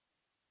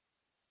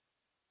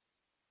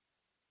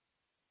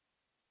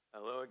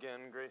Hello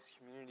again, Grace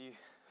Community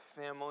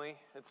family.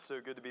 It's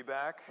so good to be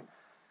back.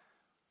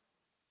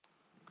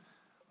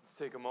 Let's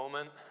take a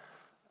moment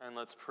and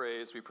let's pray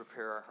as we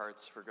prepare our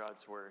hearts for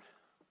God's word.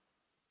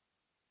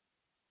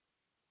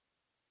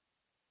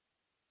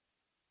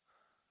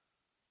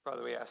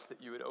 Father, we ask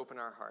that you would open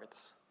our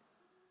hearts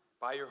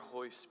by your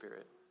Holy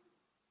Spirit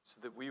so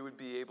that we would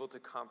be able to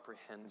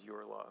comprehend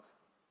your love.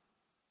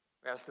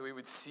 We ask that we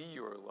would see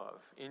your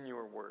love in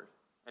your word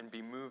and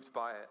be moved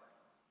by it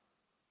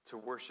to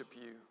worship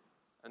you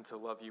and to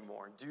love you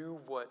more. Do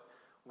what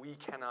we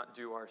cannot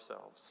do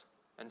ourselves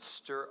and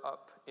stir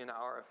up in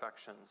our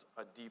affections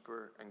a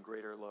deeper and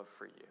greater love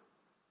for you.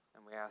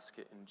 And we ask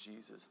it in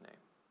Jesus'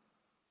 name.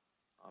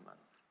 Amen.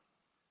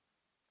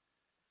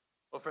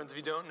 Well, friends, if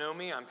you don't know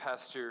me, I'm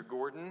Pastor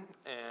Gordon,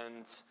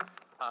 and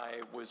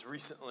I was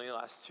recently,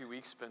 last 2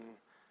 weeks, been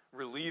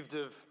relieved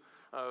of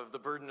the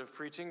burden of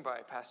preaching by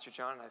Pastor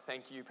John. And I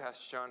thank you,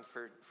 Pastor John,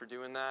 for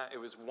doing that. It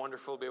was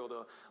wonderful to be able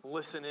to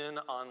listen in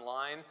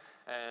online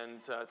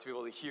and to be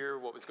able to hear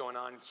what was going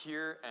on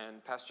here.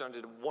 And Pastor John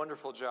did a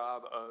wonderful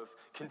job of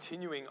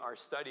continuing our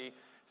study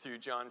through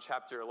John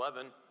chapter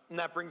 11. And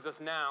that brings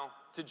us now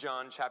to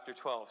John chapter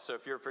 12. So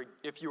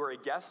if you are a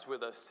guest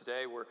with us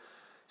today, we're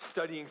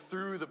studying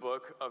through the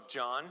book of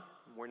John.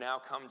 We're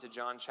now come to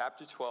John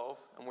chapter 12,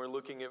 and we're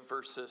looking at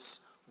verses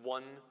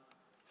 1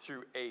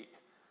 through 8.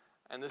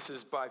 And this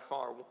is by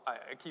far,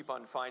 I keep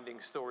on finding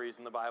stories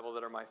in the Bible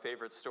that are my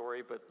favorite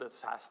story, but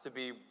this has to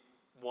be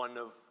one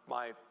of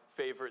my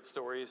favorite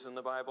stories in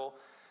the Bible.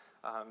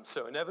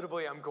 So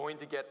inevitably, I'm going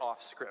to get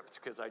off script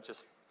because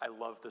I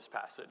love this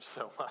passage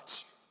so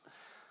much.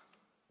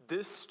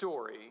 This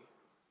story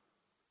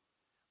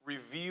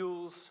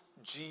reveals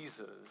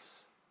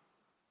Jesus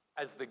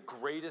as the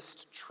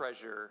greatest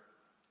treasure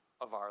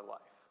of our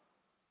life.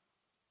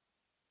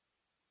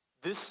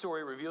 This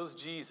story reveals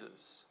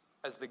Jesus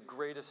as the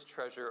greatest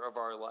treasure of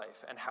our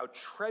life, and how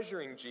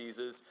treasuring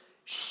Jesus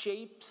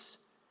shapes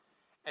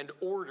and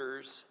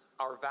orders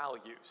our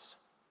values.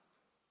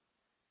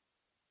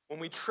 When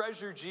we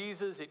treasure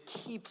Jesus, it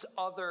keeps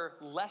other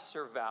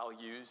lesser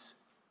values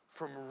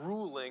from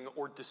ruling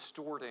or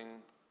distorting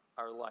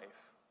our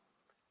life.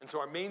 And so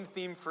our main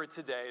theme for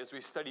today, as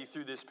we study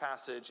through this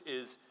passage,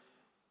 is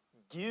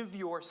give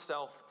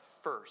yourself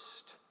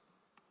first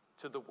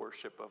to the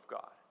worship of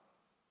God.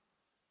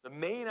 The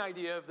main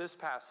idea of this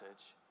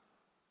passage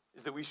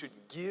is that we should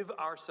give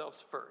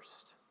ourselves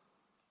first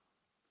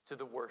to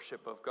the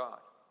worship of God.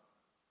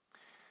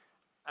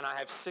 And I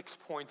have 6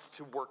 points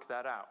to work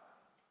that out.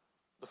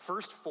 The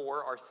first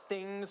 4 are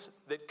things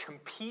that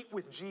compete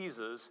with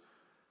Jesus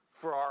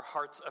for our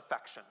heart's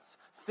affections.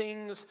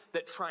 Things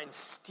that try and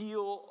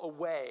steal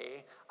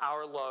away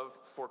our love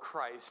for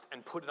Christ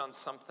and put it on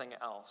something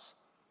else.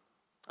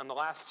 And the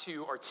last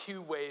 2 are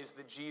 2 ways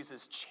that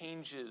Jesus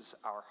changes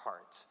our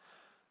heart.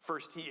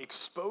 First, he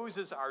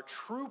exposes our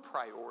true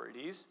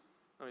priorities,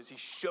 as he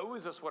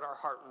shows us what our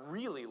heart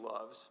really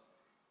loves.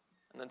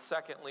 And then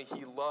secondly,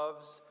 he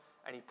loves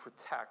and he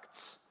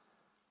protects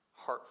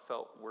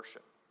heartfelt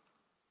worship.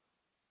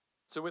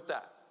 So with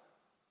that,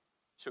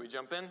 shall we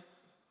jump in?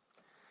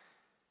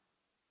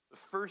 The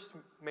first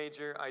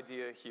major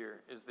idea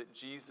here is that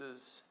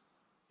Jesus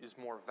is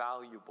more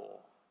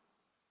valuable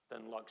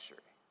than luxury.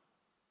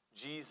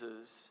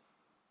 Jesus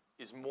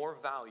is more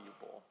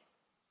valuable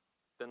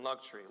than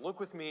luxury. Look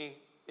with me,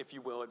 if you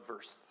will, at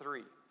verse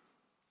 3.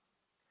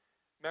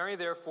 Mary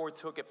therefore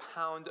took a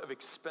pound of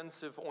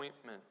expensive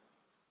ointment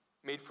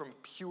made from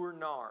pure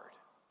nard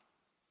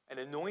and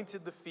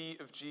anointed the feet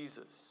of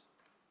Jesus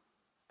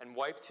and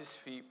wiped his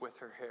feet with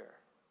her hair.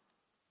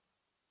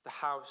 The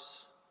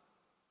house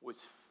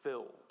was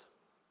filled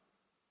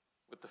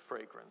with the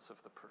fragrance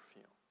of the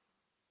perfume.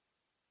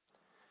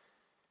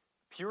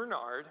 Pure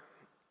nard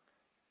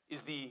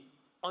is the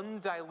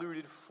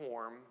undiluted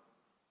form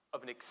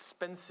of an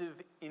expensive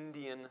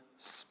Indian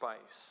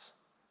spice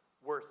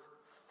worth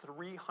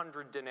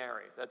 300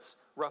 denarii. That's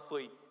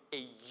roughly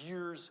a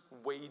year's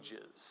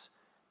wages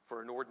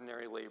for an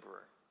ordinary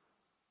laborer.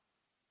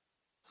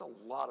 It's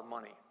a lot of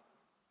money.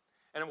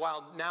 And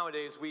while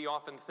nowadays we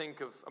often think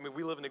of,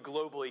 we live in a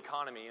global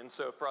economy, and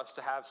so for us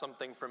to have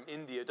something from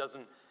India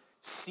doesn't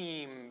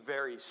seem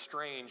very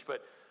strange,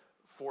 but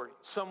for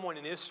someone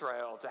in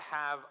Israel to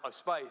have a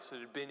spice that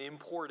had been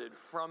imported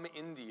from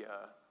India,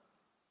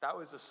 that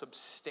was a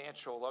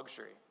substantial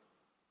luxury.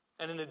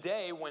 And in a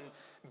day when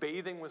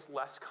bathing was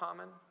less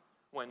common,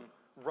 when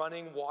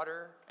running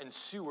water and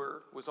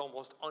sewer was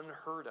almost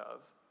unheard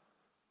of,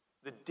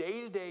 the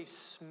day-to-day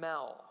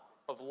smell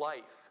of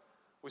life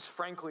was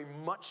frankly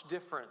much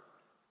different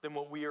than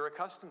what we are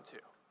accustomed to.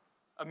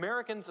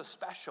 Americans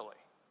especially,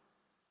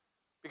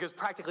 because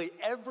practically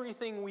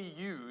everything we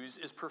use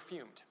is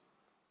perfumed.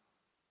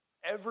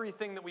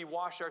 Everything that we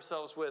wash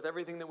ourselves with,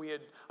 everything that we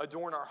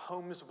adorn our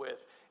homes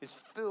with is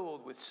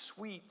filled with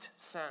sweet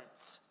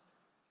scents.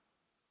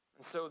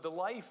 And so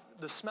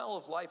the smell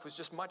of life was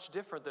just much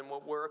different than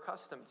what we're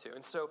accustomed to.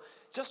 And so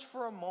just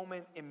for a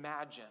moment,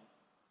 imagine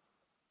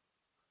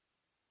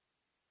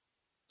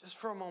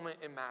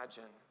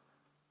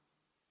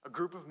A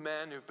group of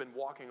men who've been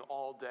walking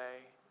all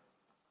day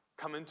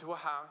come into a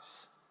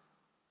house.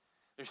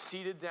 They're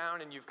seated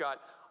down, and you've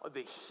got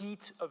the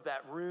heat of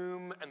that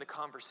room and the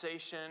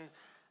conversation,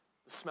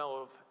 the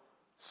smell of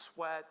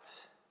sweat,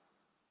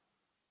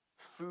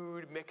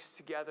 food mixed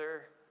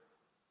together.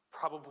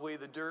 Probably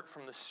the dirt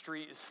from the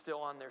street is still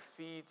on their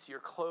feet. Your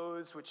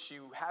clothes, which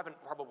you haven't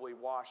probably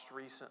washed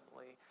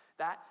recently.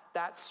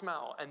 That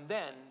smell. And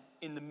then,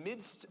 in the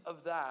midst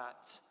of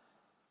that,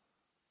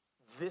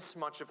 this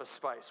much of a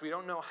spice. We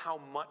don't know how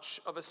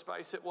much of a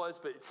spice it was,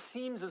 but it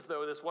seems as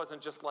though this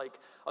wasn't just like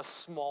a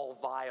small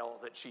vial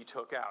that she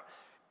took out.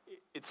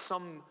 It's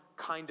some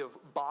kind of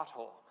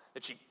bottle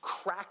that she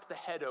cracked the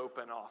head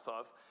open off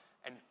of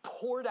and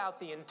poured out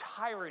the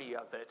entirety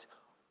of it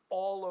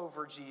all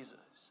over Jesus.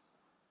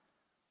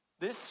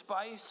 This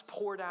spice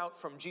poured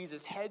out from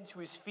Jesus' head to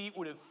his feet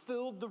would have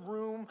filled the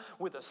room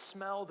with a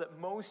smell that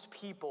most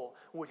people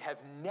would have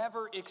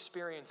never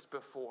experienced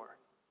before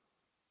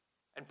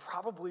and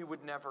probably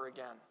would never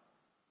again.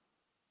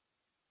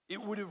 It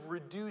would have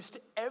reduced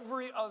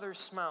every other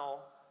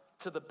smell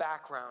to the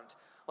background,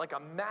 like a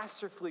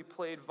masterfully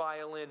played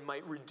violin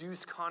might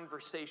reduce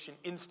conversation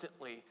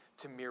instantly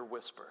to mere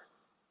whisper.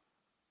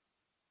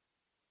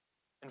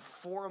 And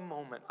for a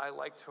moment, I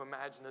like to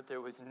imagine that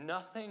there was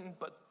nothing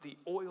but the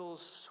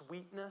oil's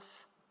sweetness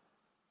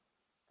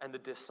and the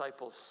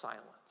disciples'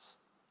 silence.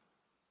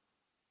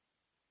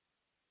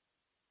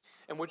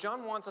 And what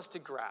John wants us to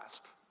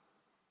grasp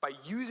by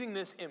using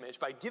this image,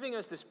 by giving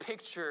us this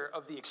picture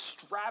of the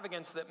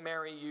extravagance that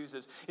Mary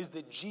uses, is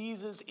that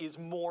Jesus is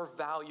more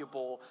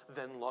valuable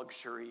than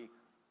luxury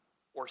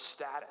or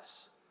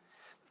status.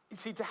 You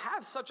see, to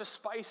have such a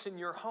spice in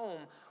your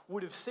home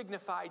would have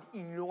signified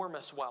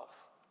enormous wealth.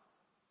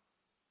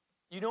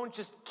 You don't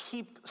just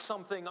keep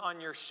something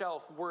on your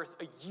shelf worth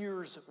a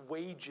year's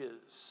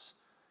wages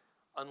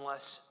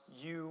unless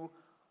you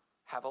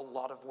have a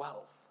lot of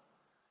wealth.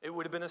 It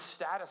would have been a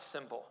status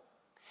symbol.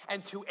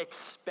 And to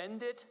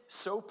expend it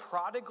so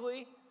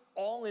prodigally,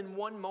 all in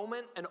one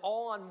moment and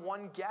all on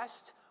one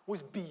guest,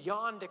 was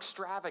beyond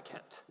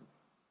extravagant.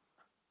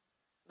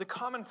 The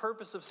common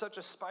purpose of such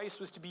a spice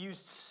was to be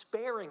used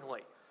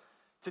sparingly,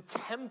 to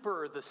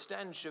temper the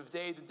stench of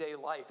day-to-day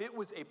life. It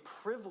was a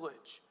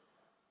privilege.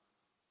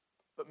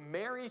 But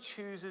Mary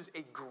chooses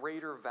a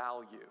greater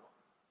value.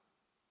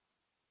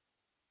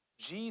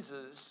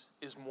 Jesus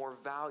is more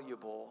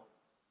valuable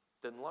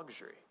than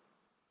luxury.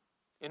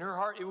 In her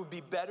heart, it would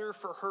be better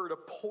for her to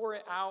pour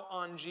it out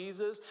on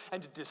Jesus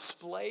and to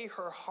display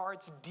her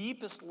heart's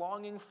deepest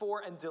longing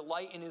for and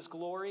delight in his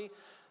glory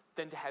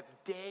than to have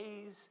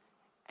days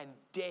and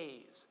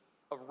days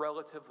of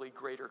relatively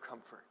greater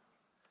comfort.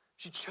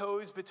 She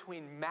chose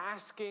between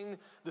masking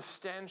the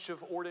stench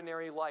of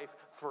ordinary life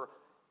for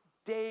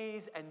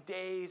days and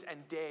days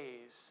and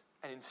days,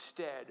 and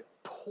instead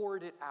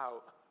poured it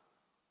out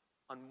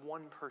on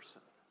one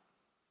person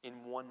in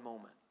one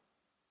moment.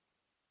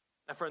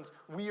 Now, friends,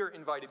 we are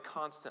invited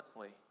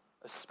constantly,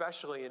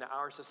 especially in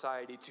our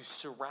society, to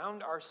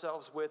surround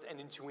ourselves with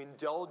and to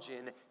indulge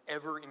in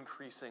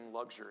ever-increasing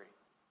luxury.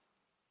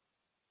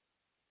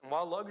 And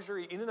while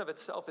luxury in and of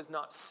itself is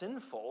not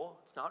sinful,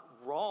 it's not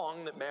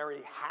wrong that Mary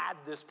had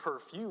this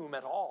perfume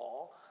at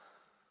all.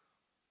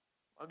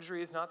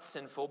 Luxury is not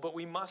sinful, but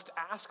we must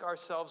ask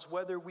ourselves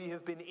whether we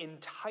have been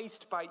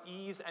enticed by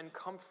ease and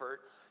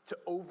comfort to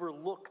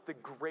overlook the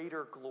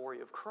greater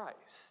glory of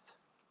Christ.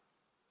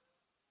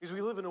 Because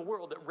we live in a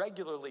world that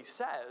regularly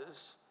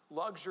says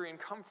luxury and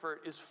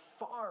comfort is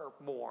far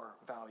more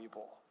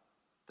valuable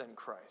than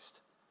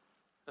Christ.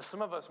 Now,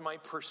 some of us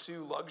might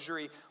pursue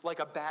luxury like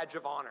a badge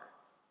of honor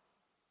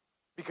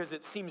because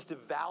it seems to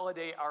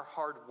validate our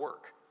hard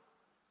work,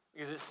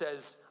 because it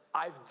says,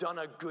 I've done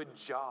a good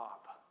job.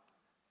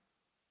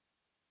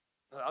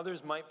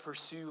 Others might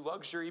pursue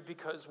luxury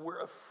because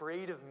we're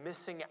afraid of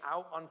missing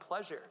out on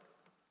pleasure.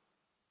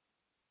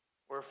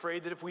 We're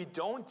afraid that if we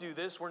don't do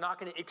this, we're not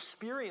going to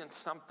experience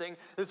something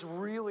that's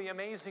really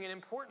amazing and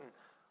important.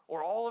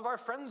 Or all of our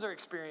friends are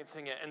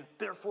experiencing it, and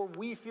therefore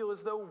we feel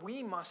as though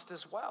we must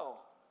as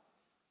well.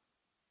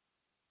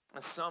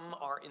 And some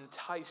are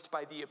enticed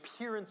by the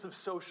appearance of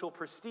social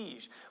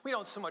prestige. We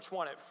don't so much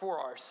want it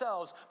for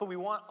ourselves, but we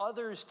want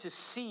others to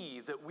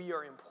see that we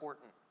are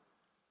important.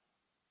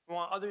 We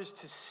want others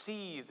to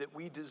see that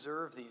we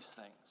deserve these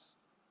things.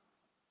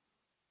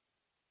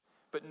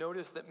 But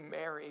notice that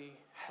Mary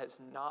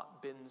has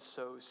not been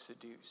so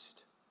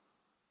seduced.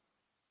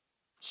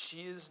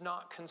 She is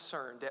not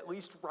concerned, at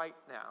least right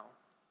now,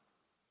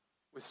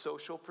 with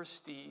social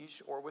prestige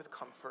or with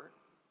comfort.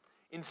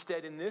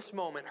 Instead, in this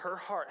moment, her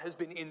heart has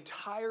been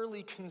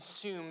entirely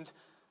consumed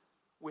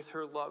with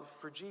her love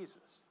for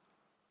Jesus,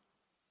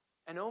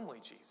 and only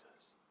Jesus.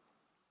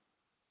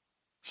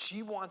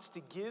 She wants to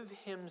give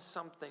him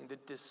something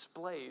that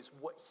displays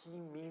what he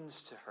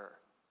means to her.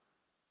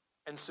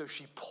 And so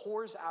she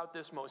pours out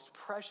this most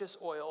precious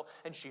oil,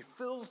 and she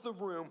fills the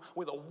room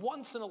with a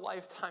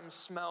once-in-a-lifetime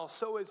smell,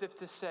 so as if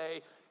to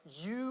say,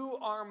 you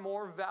are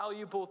more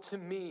valuable to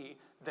me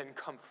than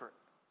comfort.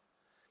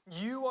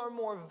 You are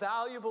more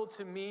valuable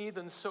to me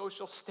than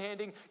social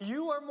standing.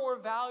 You are more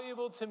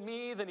valuable to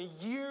me than a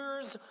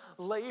year's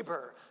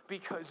labor,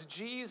 because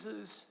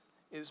Jesus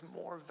is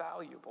more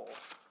valuable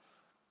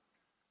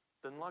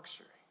than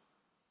luxury.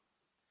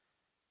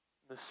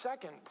 The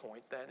second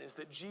point, then, is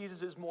that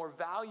Jesus is more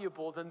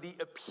valuable than the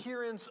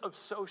appearance of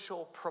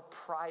social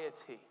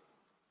propriety.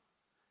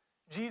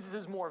 Jesus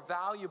is more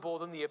valuable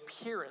than the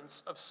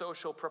appearance of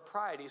social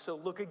propriety. So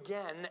look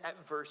again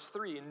at verse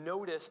 3 and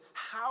notice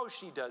how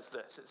she does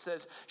this. It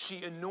says,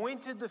 she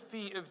anointed the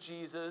feet of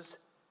Jesus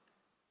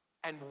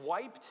and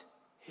wiped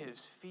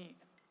his feet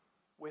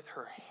with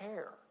her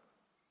hair.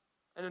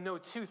 And I know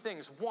two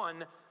things.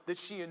 One, that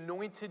she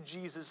anointed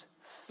Jesus'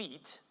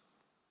 feet.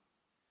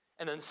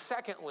 And then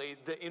secondly,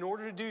 that in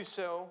order to do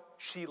so,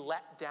 she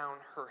let down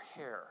her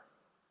hair.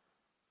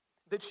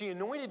 That she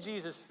anointed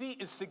Jesus'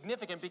 feet is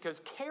significant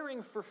because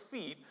caring for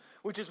feet,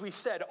 which, as we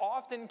said,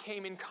 often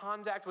came in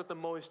contact with the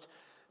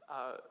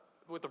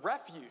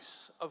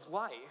refuse of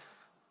life,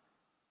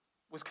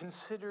 was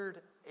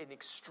considered an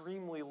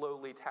extremely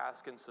lowly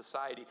task in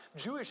society.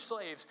 Jewish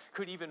slaves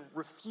could even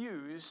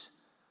refuse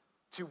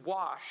to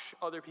wash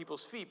other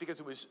people's feet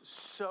because it was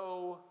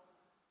so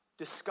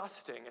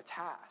disgusting a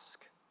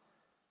task.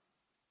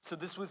 So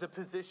this was a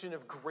position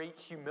of great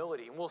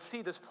humility. And we'll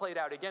see this played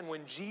out again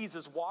when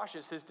Jesus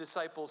washes his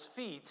disciples'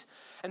 feet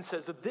and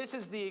says that this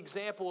is the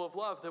example of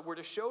love that we're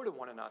to show to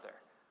one another.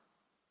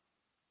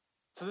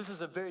 So this is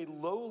a very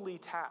lowly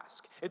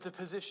task. It's a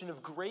position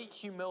of great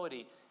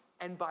humility.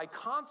 And by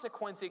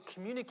consequence, it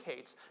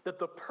communicates that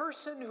the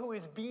person who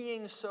is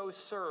being so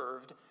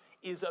served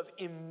is of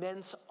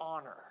immense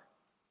honor.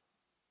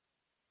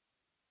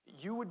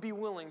 You would be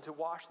willing to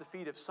wash the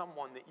feet of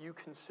someone that you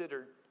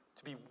consider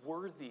to be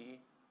worthy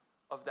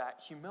of that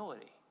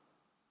humility.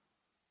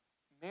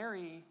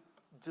 Mary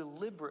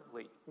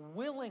deliberately,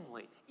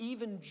 willingly,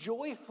 even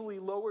joyfully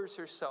lowers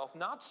herself,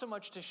 not so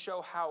much to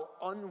show how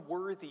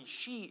unworthy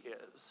she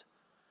is,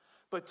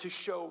 but to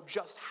show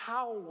just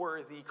how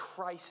worthy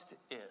Christ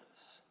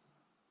is.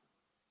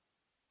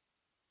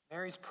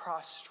 Mary's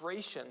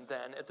prostration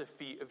then at the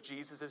feet of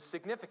Jesus is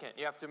significant.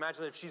 You have to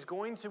imagine that if she's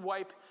going to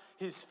wipe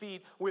his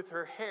feet with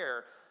her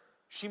hair,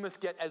 she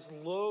must get as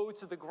low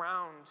to the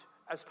ground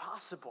as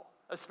possible,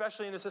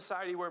 especially in a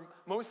society where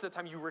most of the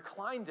time you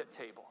reclined at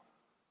table.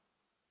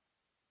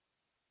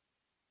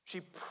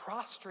 She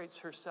prostrates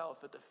herself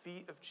at the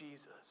feet of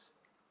Jesus,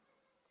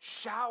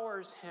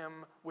 showers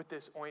him with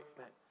this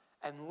ointment,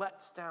 and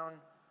lets down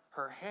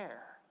her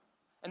hair.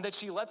 And that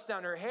she lets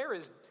down her hair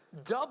is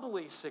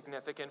doubly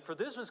significant, for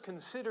this was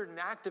considered an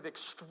act of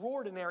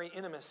extraordinary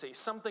intimacy,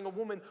 something a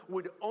woman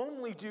would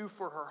only do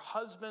for her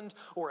husband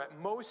or at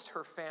most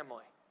her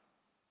family.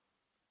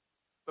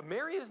 But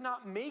Mary is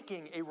not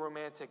making a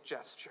romantic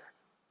gesture.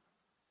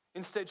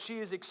 Instead, she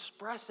is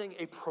expressing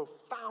a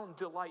profound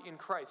delight in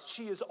Christ.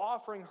 She is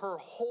offering her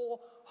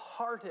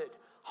wholehearted,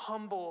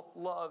 humble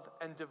love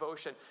and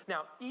devotion.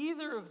 Now,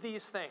 either of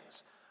these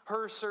things,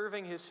 her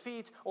serving his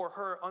feet or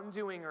her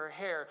undoing her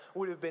hair,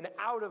 would have been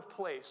out of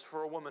place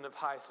for a woman of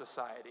high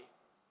society.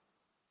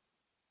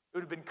 It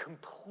would have been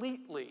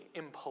completely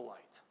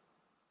impolite.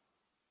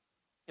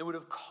 It would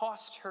have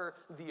cost her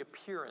the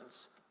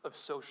appearance of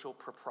social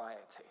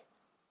propriety.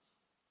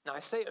 Now, I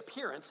say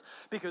appearance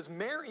because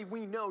Mary,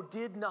 we know,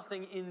 did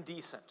nothing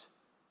indecent.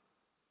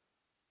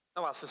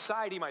 Now, while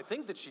society might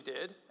think that she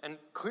did, and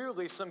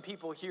clearly some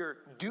people here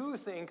do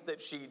think that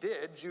she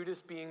did,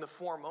 Judas being the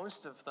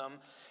foremost of them,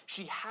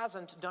 she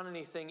hasn't done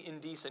anything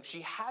indecent.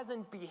 She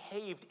hasn't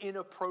behaved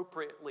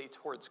inappropriately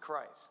towards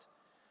Christ.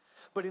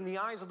 But in the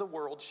eyes of the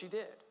world, she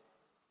did.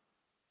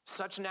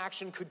 Such an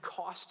action could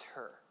cost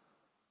her.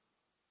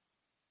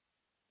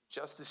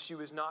 Just as she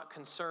was not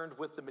concerned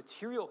with the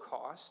material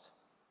cost,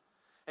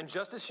 and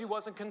just as she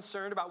wasn't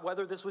concerned about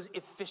whether this was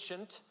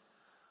efficient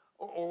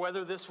or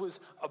whether this was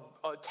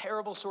a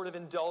terrible sort of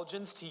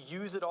indulgence to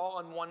use it all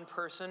on one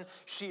person,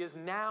 she is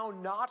now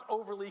not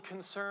overly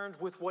concerned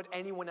with what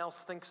anyone else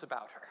thinks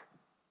about her.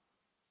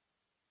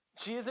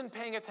 She isn't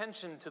paying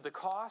attention to the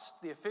cost,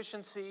 the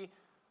efficiency,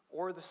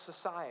 or the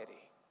society.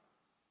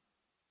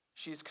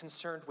 She is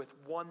concerned with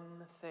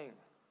one thing: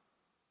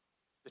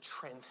 the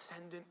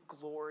transcendent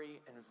glory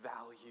and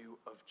value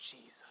of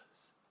Jesus.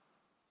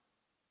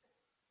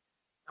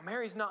 Now,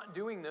 Mary's not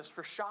doing this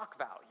for shock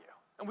value.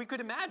 And we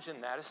could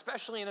imagine that,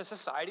 especially in a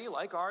society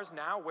like ours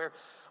now, where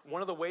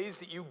one of the ways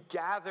that you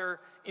gather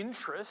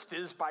interest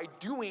is by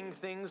doing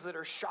things that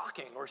are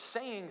shocking or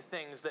saying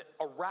things that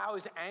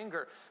arouse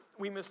anger.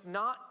 We must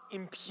not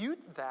impute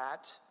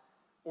that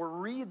or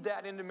read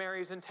that into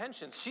Mary's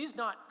intentions. She's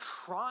not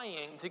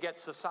trying to get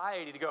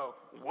society to go,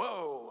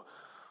 whoa,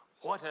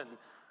 what an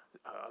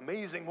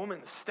amazing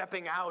woman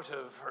stepping out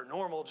of her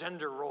normal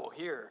gender role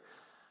here.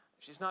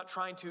 She's not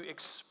trying to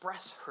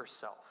express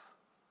herself.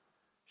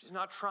 She's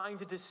not trying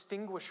to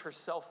distinguish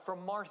herself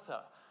from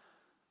Martha.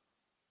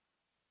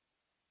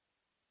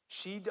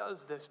 She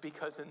does this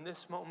because in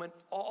this moment,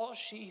 all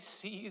she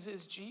sees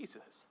is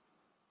Jesus.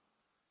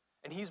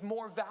 And he's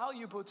more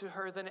valuable to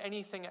her than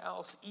anything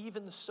else,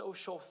 even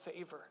social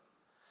favor.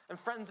 And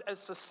friends, as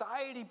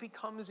society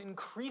becomes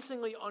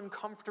increasingly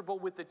uncomfortable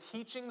with the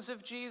teachings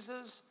of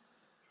Jesus,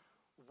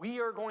 we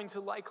are going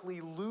to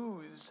likely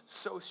lose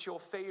social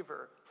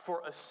favor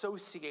for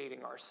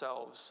associating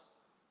ourselves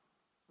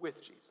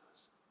with Jesus.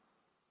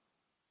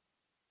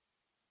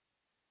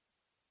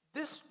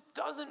 This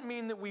doesn't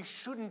mean that we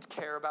shouldn't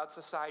care about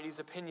society's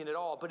opinion at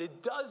all, but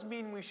it does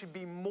mean we should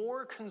be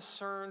more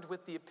concerned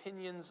with the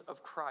opinions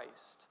of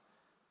Christ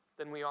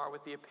than we are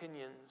with the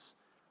opinions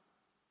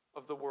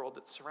of the world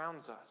that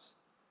surrounds us.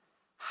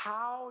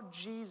 How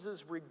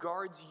Jesus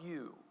regards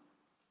you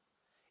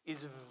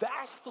is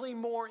vastly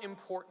more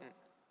important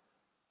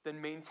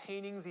than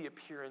maintaining the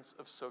appearance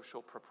of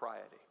social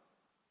propriety.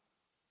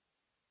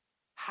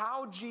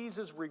 How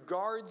Jesus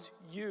regards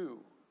you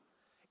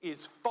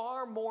is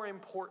far more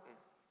important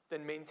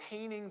than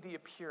maintaining the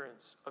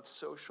appearance of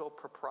social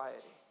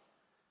propriety.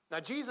 Now,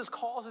 Jesus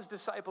calls his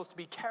disciples to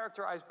be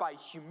characterized by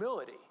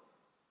humility.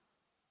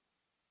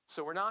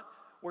 So we're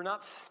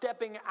not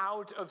stepping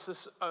out of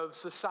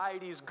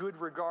society's good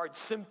regard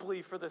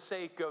simply for the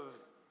sake of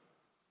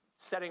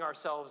setting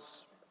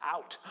ourselves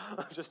out,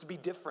 just to be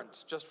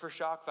different, just for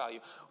shock value.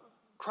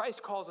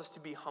 Christ calls us to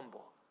be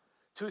humble,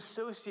 to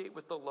associate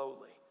with the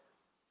lowly,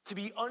 to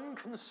be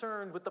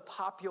unconcerned with the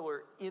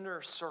popular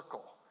inner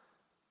circle,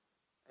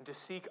 and to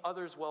seek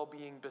others'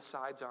 well-being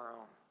besides our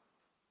own.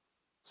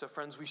 So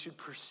friends, we should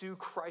pursue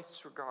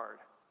Christ's regard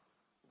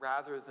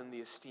rather than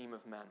the esteem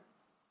of men.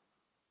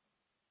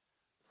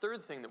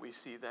 Third thing that we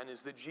see then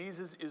is that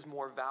Jesus is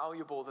more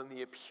valuable than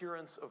the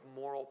appearance of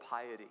moral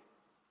piety.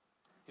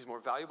 He's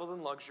more valuable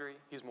than luxury,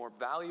 he's more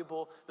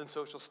valuable than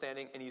social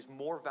standing, and he's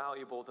more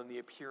valuable than the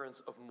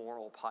appearance of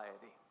moral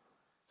piety.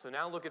 So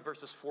now look at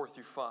verses 4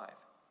 through 5.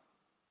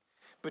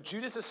 But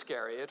Judas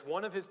Iscariot,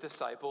 one of his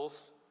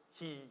disciples,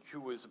 he who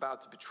was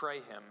about to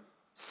betray him,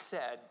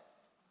 said,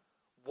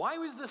 "Why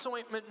was this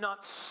ointment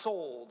not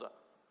sold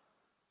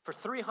for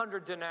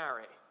 300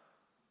 denarii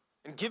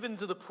and given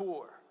to the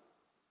poor?"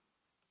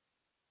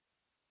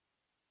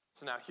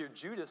 So now here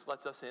Judas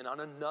lets us in on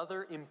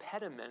another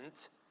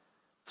impediment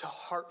to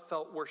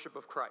heartfelt worship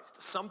of Christ,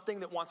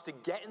 something that wants to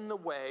get in the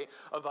way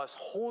of us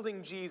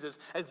holding Jesus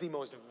as the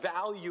most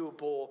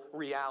valuable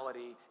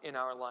reality in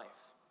our life: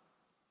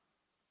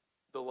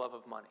 the love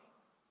of money.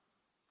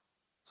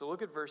 So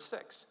look at verse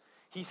 6.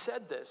 He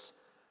said this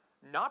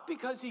not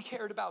because he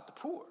cared about the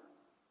poor,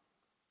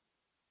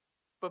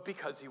 but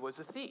because he was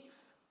a thief.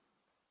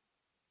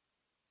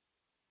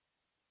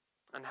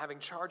 And having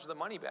charged the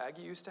money bag,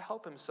 he used to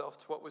help himself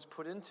to what was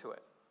put into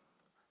it.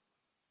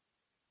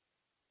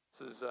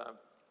 This is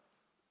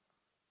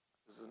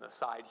an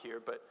aside here,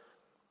 but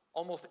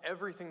almost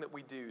everything that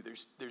we do,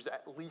 there's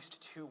at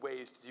least two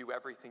ways to do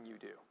everything you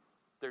do.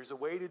 There's a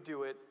way to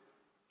do it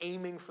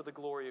aiming for the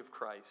glory of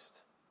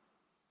Christ,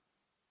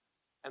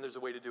 and there's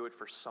a way to do it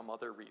for some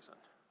other reason.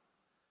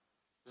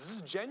 This is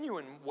a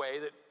genuine way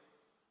that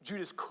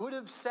Judas could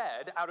have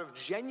said, out of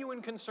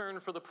genuine concern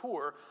for the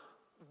poor,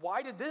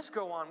 why did this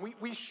go on?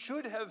 We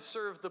should have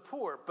served the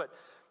poor. But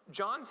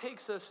John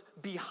takes us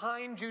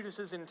behind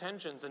Judas's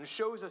intentions and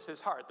shows us his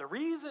heart. The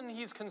reason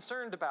he's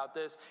concerned about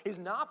this is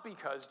not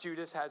because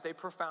Judas has a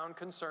profound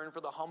concern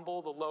for the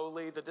humble, the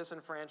lowly, the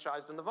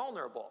disenfranchised, and the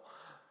vulnerable.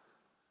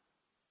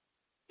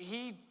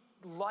 He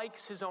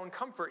likes his own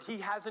comfort. He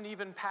hasn't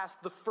even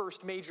passed the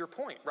first major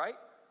point, right?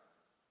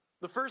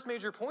 The first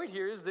major point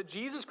here is that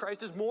Jesus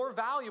Christ is more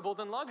valuable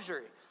than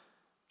luxury.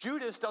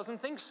 Judas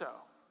doesn't think so.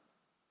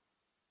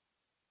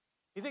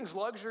 He thinks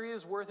luxury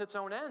is worth its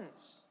own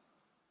ends.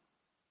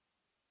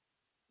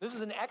 This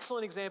is an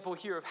excellent example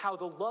here of how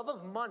the love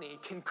of money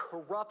can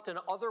corrupt an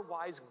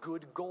otherwise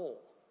good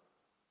goal.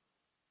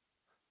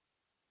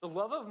 The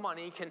love of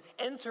money can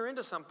enter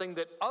into something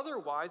that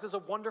otherwise is a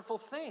wonderful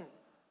thing.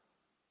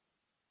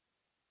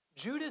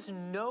 Judas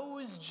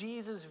knows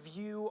Jesus'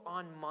 view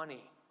on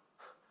money.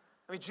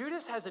 I mean,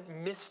 Judas hasn't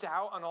missed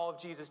out on all of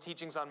Jesus'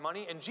 teachings on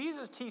money, and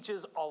Jesus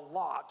teaches a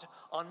lot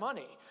on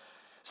money.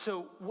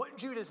 So what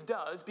Judas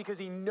does, because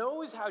he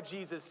knows how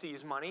Jesus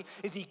sees money,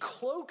 is he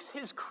cloaks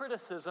his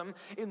criticism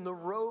in the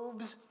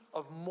robes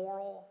of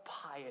moral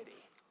piety.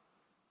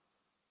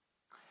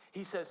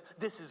 He says,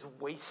 this is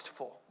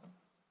wasteful.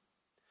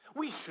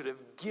 We should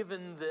have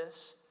given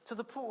this to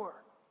the poor.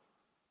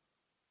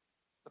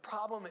 The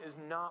problem is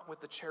not with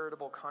the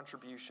charitable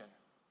contribution.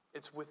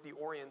 It's with the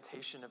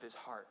orientation of his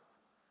heart.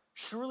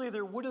 Surely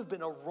there would have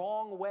been a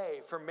wrong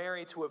way for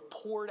Mary to have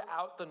poured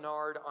out the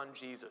nard on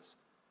Jesus.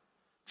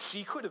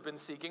 She could have been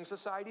seeking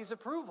society's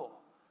approval.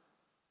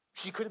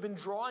 She could have been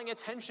drawing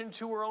attention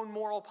to her own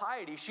moral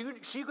piety.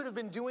 She could have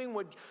been doing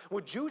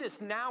what Judas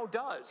now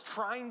does,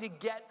 trying to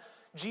get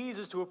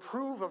Jesus to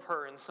approve of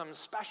her in some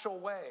special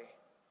way.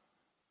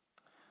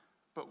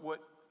 But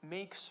what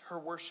makes her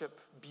worship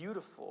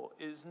beautiful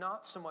is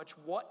not so much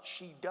what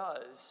she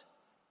does,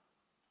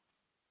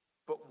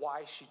 but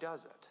why she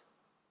does it.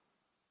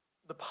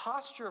 The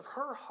posture of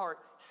her heart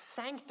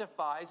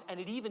sanctifies, and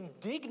it even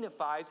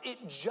dignifies,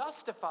 it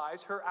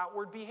justifies her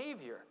outward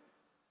behavior.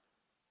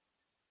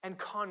 And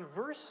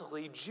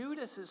conversely,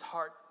 Judas's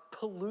heart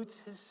pollutes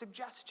his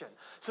suggestion.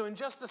 So in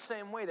just the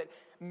same way that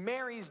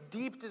Mary's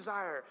deep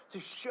desire to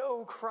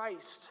show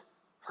Christ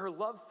her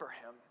love for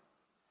him,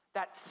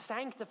 that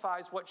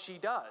sanctifies what she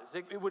does.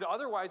 It would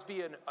otherwise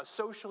be a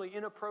socially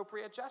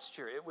inappropriate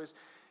gesture. It was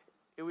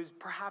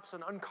perhaps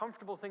an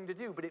uncomfortable thing to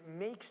do, but it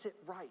makes it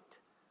right.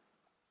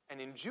 And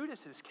in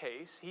Judas's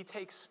case, he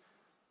takes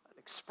an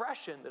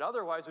expression that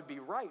otherwise would be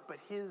right, but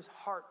his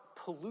heart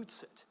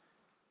pollutes it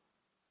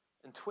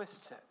and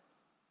twists it.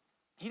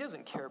 He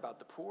doesn't care about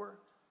the poor.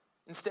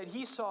 Instead,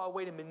 he saw a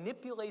way to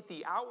manipulate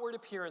the outward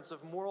appearance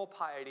of moral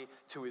piety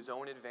to his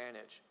own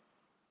advantage.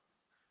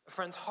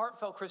 Friends,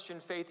 heartfelt Christian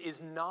faith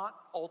is not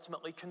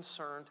ultimately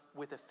concerned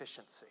with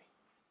efficiency.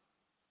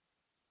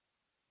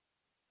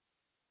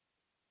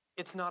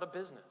 It's not a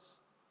business.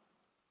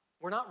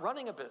 We're not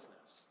running a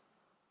business.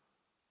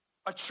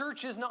 A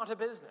church is not a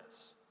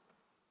business.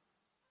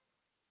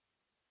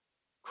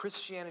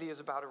 Christianity is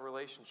about a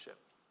relationship.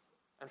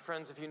 And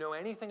friends, if you know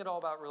anything at all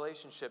about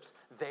relationships,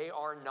 they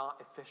are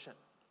not efficient.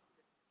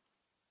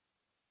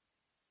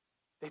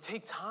 They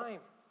take time,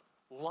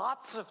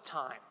 lots of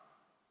time.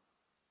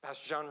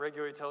 Pastor John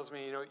regularly tells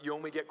me, you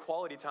only get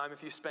quality time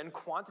if you spend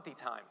quantity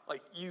time.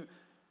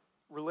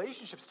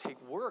 Relationships take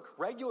work,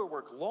 regular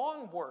work,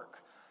 long work.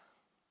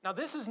 Now,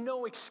 this is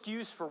no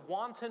excuse for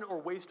wanton or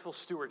wasteful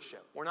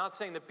stewardship. We're not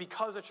saying that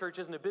because a church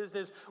isn't a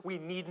business, we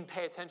needn't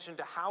pay attention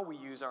to how we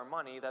use our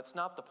money. That's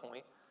not the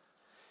point.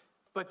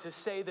 But to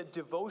say that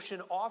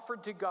devotion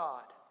offered to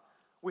God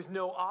with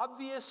no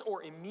obvious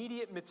or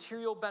immediate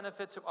material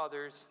benefit to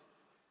others,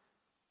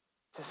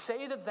 to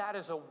say that that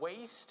is a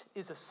waste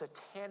is a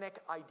satanic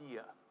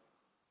idea.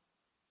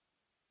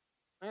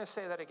 I'm going to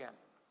say that again.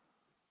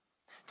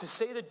 To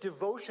say that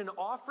devotion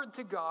offered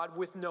to God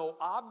with no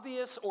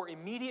obvious or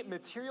immediate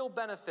material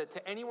benefit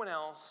to anyone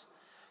else,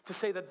 to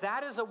say that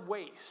that is a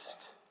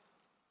waste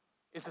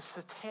is a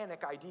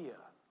satanic idea.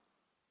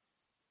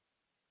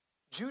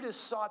 Judas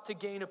sought to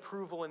gain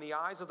approval in the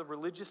eyes of the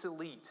religious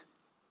elite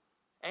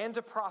and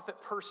to profit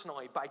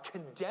personally by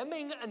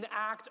condemning an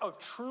act of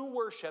true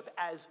worship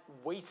as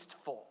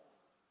wasteful.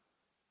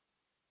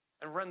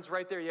 And friends,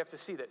 right there you have to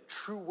see that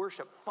true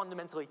worship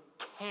fundamentally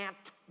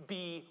can't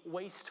be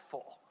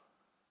wasteful.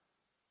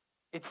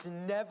 It's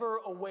never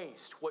a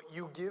waste what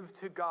you give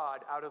to God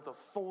out of the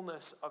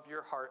fullness of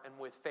your heart and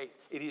with faith.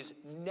 It is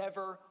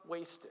never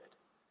wasted.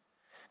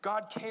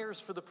 God cares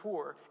for the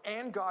poor,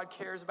 and God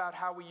cares about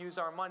how we use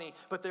our money,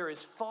 but there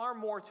is far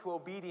more to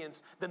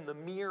obedience than the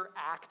mere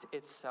act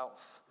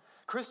itself.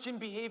 Christian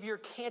behavior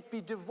can't be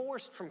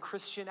divorced from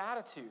Christian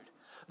attitude.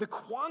 The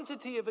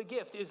quantity of a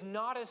gift is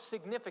not as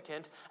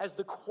significant as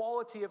the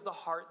quality of the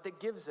heart that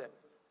gives it.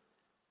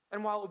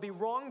 And while it would be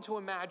wrong to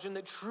imagine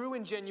that true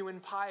and genuine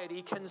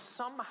piety can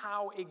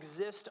somehow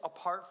exist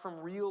apart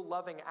from real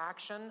loving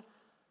action,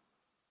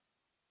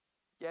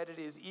 yet it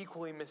is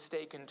equally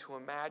mistaken to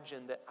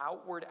imagine that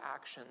outward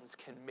actions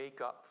can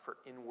make up for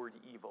inward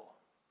evil.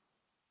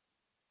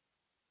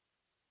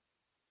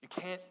 You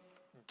can't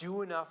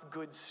do enough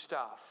good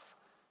stuff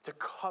to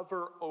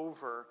cover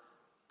over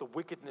the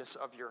wickedness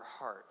of your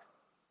heart.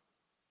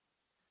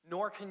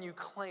 Nor can you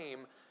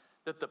claim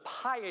that the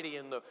piety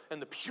and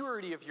the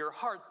purity of your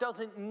heart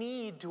doesn't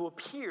need to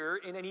appear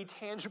in any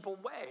tangible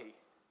way.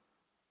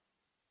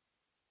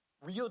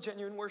 Real,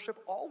 genuine worship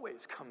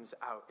always comes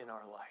out in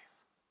our life.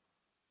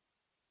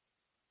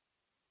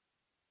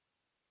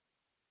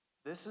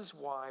 This is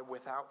why,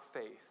 without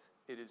faith,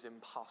 it is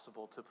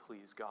impossible to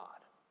please God.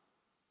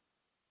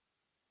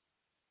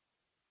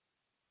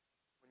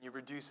 When you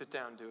reduce it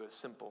down to a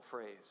simple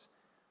phrase,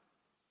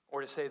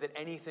 or to say that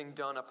anything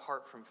done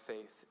apart from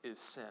faith is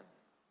sin,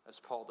 as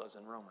Paul does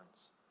in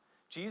Romans,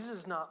 Jesus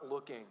is not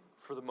looking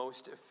for the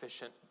most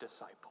efficient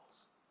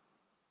disciples.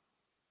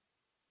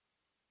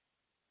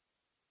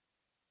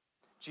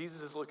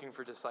 Jesus is looking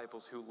for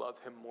disciples who love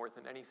him more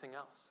than anything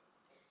else,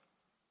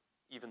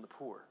 even the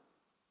poor.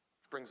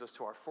 Which brings us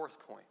to our fourth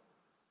point.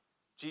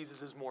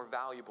 Jesus is more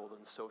valuable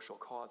than social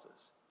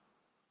causes.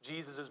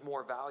 Jesus is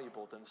more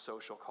valuable than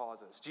social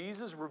causes.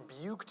 Jesus'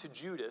 rebuke to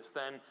Judas,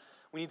 then,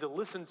 we need to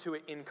listen to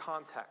it in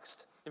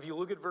context. If you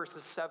look at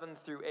verses 7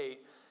 through 8,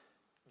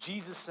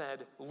 Jesus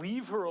said,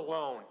 "Leave her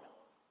alone,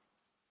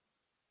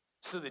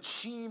 so that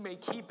she may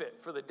keep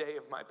it for the day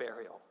of my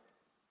burial.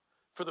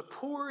 For the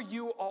poor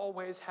you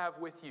always have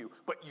with you,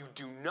 but you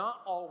do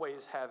not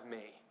always have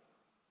me."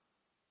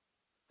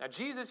 Now,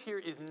 Jesus here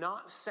is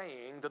not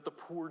saying that the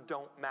poor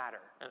don't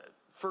matter. At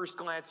first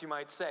glance, you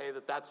might say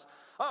that that's,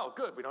 oh,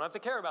 good, we don't have to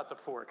care about the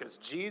poor because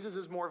Jesus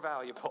is more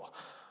valuable.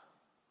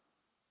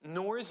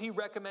 Nor is he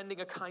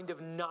recommending a kind of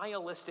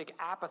nihilistic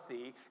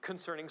apathy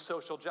concerning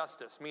social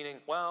justice,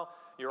 meaning, well,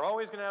 you're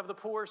always going to have the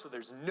poor, so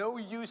there's no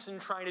use in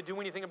trying to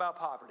do anything about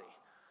poverty.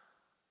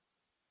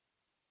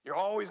 You're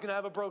always going to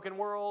have a broken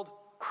world.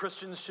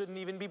 Christians shouldn't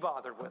even be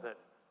bothered with it.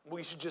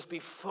 We should just be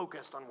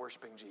focused on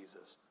worshiping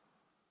Jesus.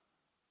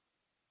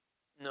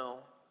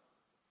 No.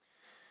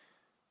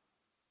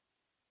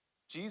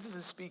 Jesus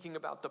is speaking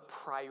about the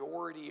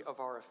priority of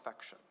our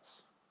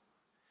affections.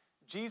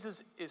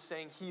 Jesus is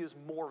saying he is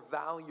more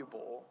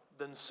valuable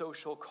than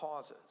social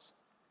causes.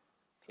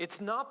 It's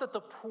not that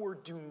the poor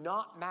do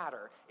not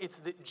matter, it's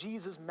that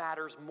Jesus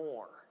matters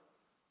more.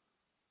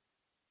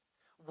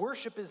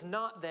 Worship is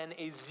not then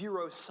a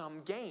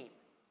zero-sum game.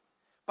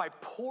 By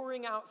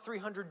pouring out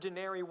 300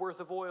 denarii worth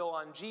of oil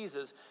on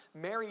Jesus,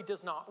 Mary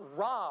does not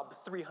rob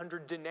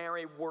 300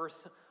 denarii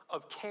worth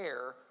of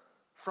care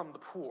from the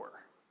poor.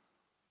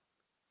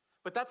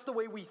 But that's the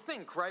way we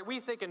think, right?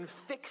 We think in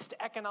fixed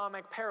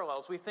economic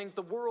parallels. We think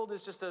the world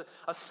is just a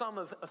sum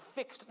of a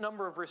fixed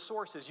number of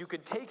resources. You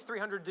could take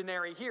 300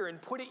 denarii here and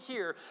put it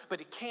here,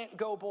 but it can't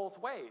go both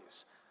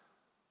ways.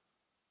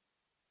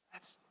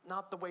 That's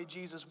not the way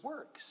Jesus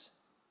works.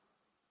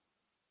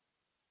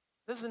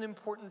 This is an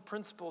important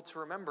principle to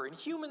remember. In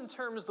human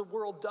terms, the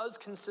world does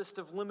consist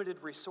of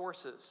limited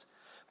resources.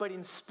 But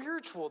in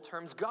spiritual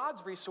terms,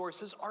 God's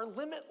resources are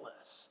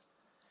limitless.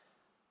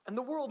 And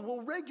the world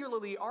will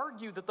regularly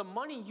argue that the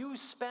money you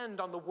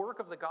spend on the work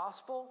of the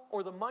gospel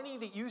or the money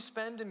that you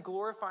spend in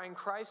glorifying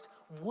Christ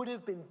would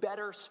have been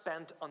better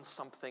spent on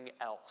something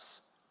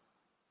else.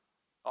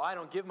 Oh, I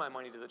don't give my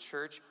money to the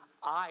church.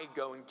 I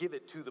go and give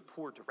it to the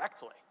poor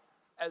directly.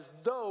 As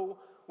though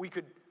we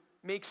could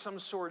make some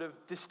sort of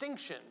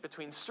distinction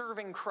between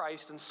serving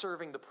Christ and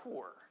serving the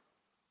poor.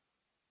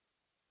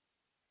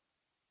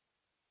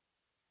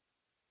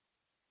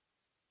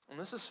 And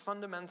this is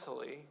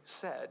fundamentally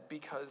said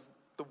because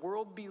the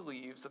world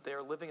believes that they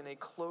are living in a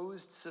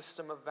closed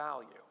system of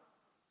value,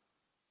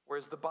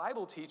 whereas the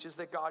Bible teaches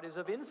that God is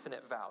of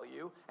infinite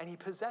value and he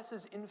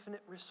possesses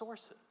infinite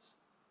resources.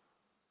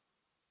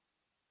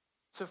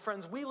 So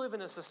friends, we live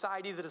in a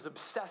society that is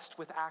obsessed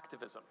with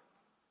activism.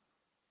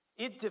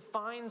 It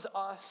defines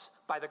us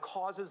by the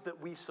causes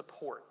that we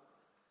support,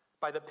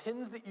 by the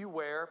pins that you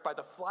wear, by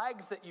the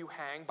flags that you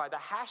hang, by the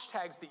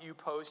hashtags that you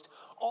post.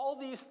 All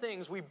these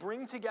things we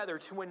bring together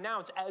to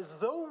announce, as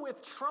though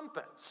with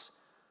trumpets,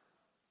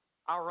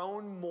 our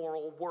own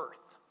moral worth.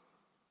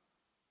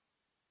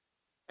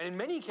 And in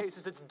many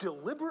cases, it's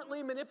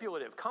deliberately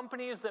manipulative.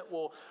 Companies that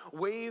will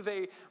wave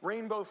a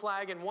rainbow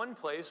flag in one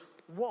place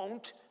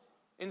won't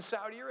in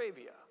Saudi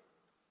Arabia.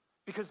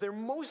 Because they're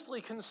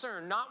mostly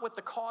concerned not with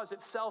the cause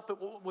itself,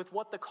 but with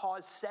what the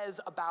cause says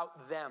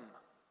about them.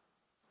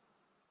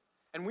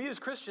 And we as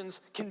Christians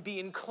can be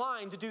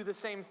inclined to do the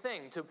same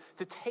thing,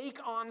 to take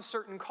on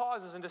certain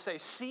causes and to say,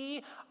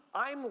 see,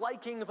 I'm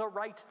liking the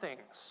right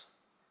things.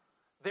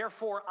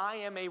 Therefore, I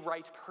am a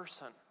right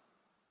person.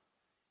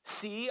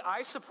 See,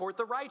 I support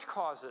the right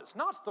causes,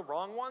 not the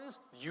wrong ones.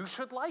 You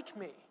should like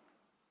me.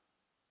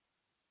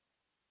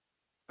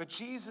 But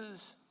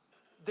Jesus,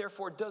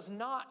 therefore, does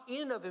not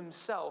in of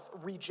himself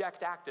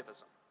reject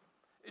activism.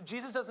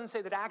 Jesus doesn't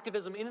say that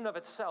activism in and of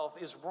itself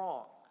is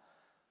wrong.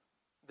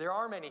 There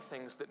are many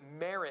things that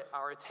merit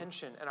our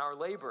attention and our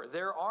labor.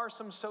 There are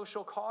some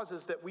social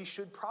causes that we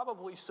should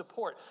probably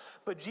support.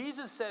 But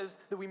Jesus says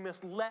that we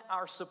must let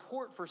our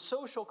support for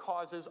social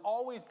causes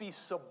always be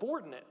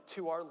subordinate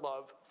to our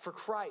love for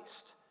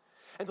Christ.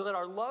 And to let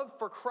our love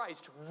for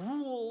Christ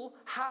rule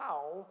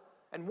how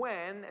and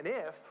when and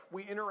if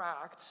we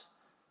interact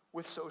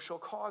with social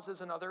causes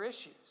and other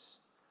issues.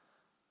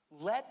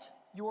 Let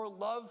your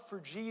love for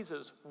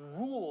Jesus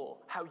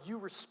rule how you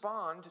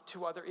respond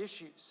to other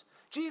issues.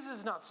 Jesus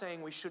is not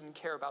saying we shouldn't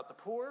care about the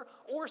poor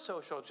or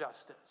social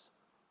justice.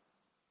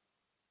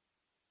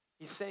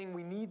 He's saying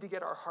we need to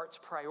get our heart's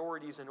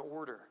priorities in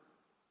order.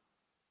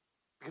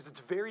 Because it's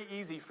very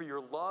easy for your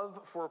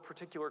love for a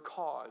particular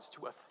cause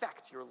to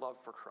affect your love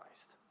for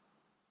Christ.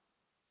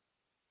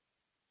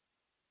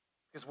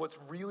 Because what's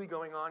really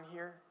going on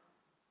here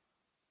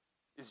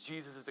is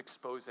Jesus is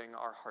exposing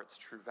our heart's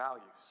true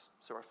values.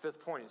 So our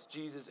fifth point is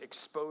Jesus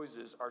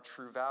exposes our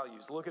true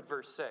values. Look at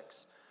verse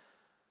 6.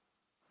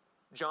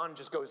 John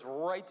just goes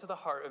right to the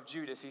heart of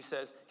Judas. He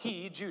says,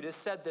 he, Judas,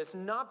 said this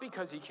not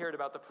because he cared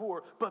about the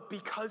poor, but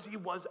because he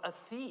was a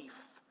thief.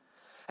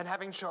 And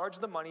having charged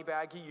the money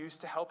bag he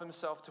used to help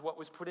himself to what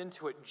was put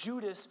into it,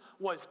 Judas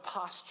was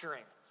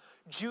posturing.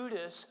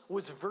 Judas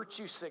was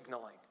virtue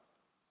signaling.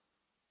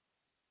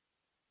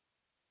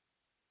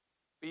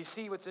 But you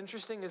see, what's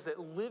interesting is that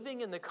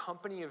living in the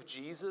company of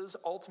Jesus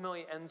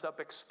ultimately ends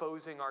up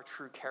exposing our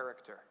true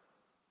character.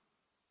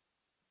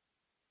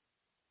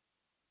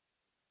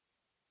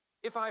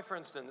 If I, for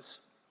instance,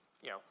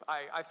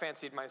 I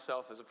fancied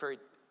myself as a very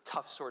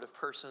tough sort of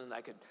person. I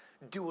could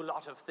do a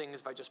lot of things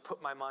if I just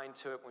put my mind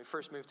to it. When we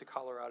first moved to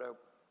Colorado,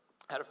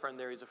 I had a friend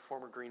there, he's a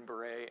former Green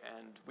Beret,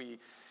 and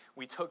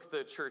we took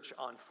the church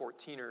on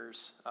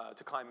 14ers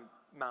to climb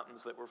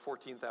mountains that were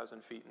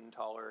 14,000 feet and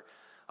taller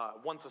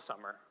once a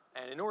summer.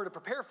 And in order to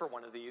prepare for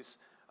one of these,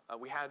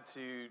 we had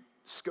to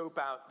scope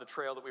out the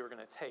trail that we were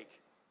going to take.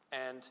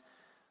 And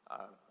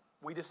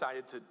we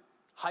decided to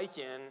hike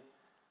in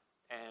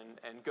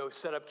and go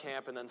set up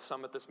camp and then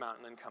summit this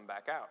mountain and come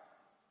back out.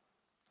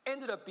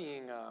 Ended up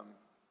being,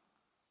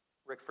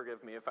 Rick,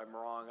 forgive me if I'm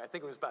wrong, I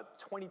think it was about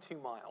 22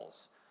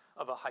 miles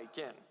of a hike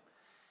in.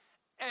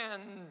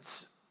 And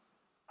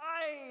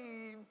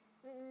I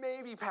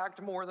maybe packed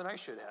more than I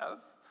should have.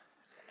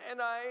 And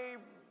I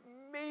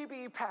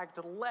maybe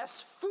packed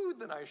less food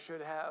than I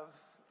should have.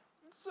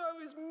 So I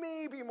was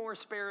maybe more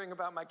sparing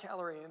about my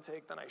calorie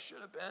intake than I should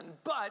have been.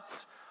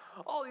 But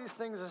all these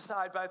things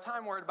aside, by the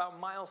time we're at about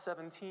mile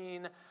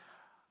 17,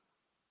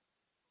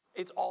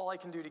 it's all I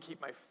can do to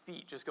keep my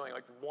feet just going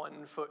like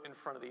 1 foot in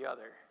front of the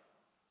other.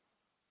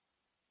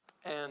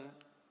 And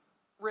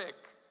Rick,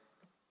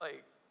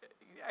 like,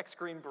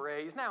 ex-Green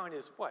Beret, he's now in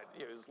his,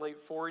 his late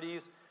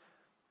 40s.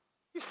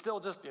 He's still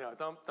just,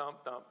 dump,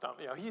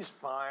 he's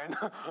fine.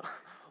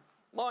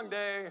 Long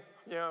day,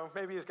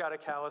 maybe he's got a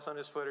callus on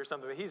his foot or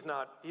something, but he's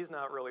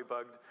not really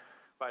bugged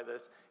by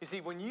this. You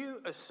see, when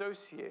you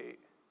associate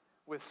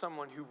with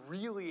someone who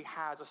really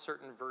has a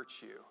certain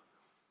virtue,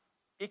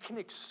 it can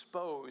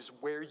expose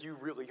where you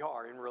really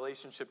are in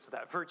relationship to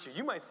that virtue.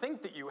 You might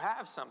think that you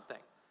have something.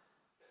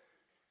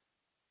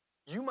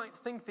 You might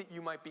think that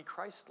you might be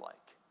Christ-like.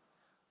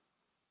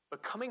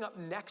 But coming up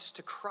next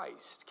to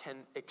Christ can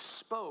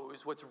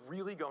expose what's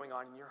really going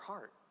on in your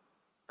heart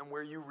and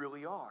where you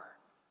really are.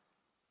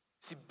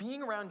 See,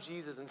 being around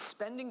Jesus and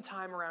spending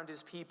time around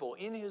his people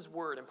in his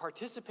word and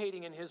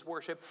participating in his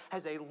worship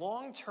has a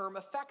long-term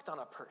effect on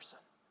a person.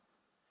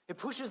 It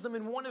pushes them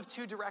in one of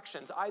two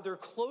directions, either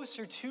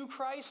closer to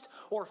Christ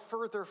or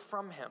further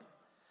from him,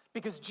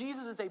 because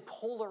Jesus is a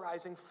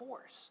polarizing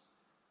force.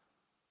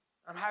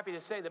 I'm happy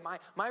to say that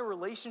my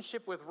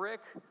relationship with Rick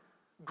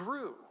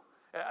grew.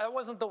 That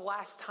wasn't the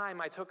last time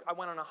I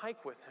went on a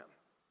hike with him.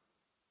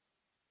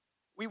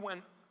 We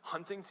went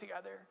hunting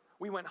together.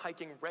 We went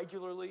hiking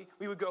regularly.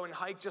 We would go and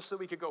hike just so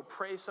we could go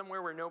pray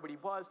somewhere where nobody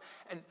was.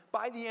 And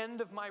by the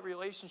end of my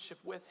relationship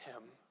with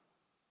him,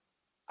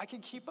 I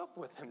could keep up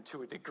with him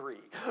to a degree.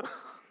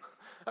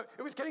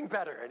 It was getting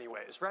better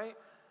anyways, right?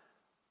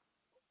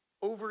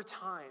 Over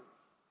time,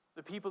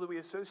 the people that we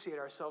associate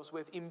ourselves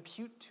with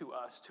impute to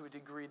us to a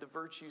degree the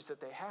virtues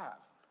that they have.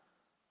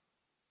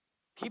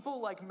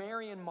 People like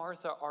Mary and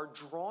Martha are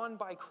drawn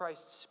by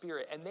Christ's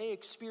Spirit, and they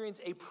experience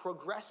a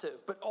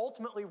progressive but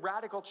ultimately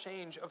radical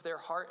change of their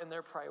heart and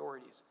their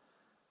priorities.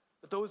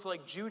 But those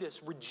like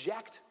Judas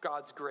reject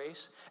God's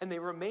grace, and they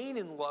remain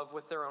in love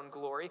with their own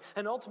glory,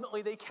 and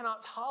ultimately they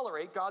cannot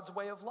tolerate God's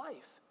way of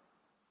life.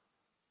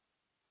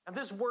 And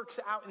this works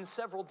out in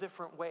several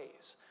different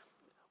ways.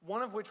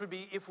 One of which would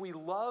be, if we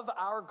love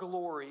our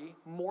glory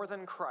more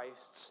than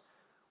Christ's,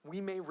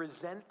 we may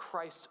resent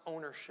Christ's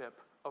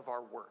ownership of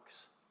our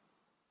works.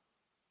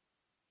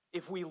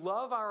 If we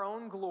love our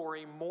own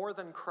glory more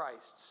than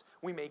Christ's,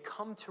 we may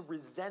come to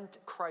resent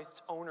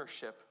Christ's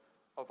ownership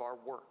of our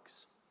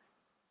works.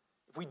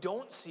 If we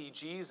don't see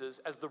Jesus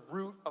as the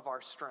root of our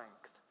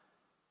strength,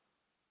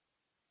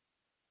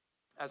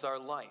 as our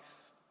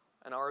life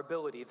and our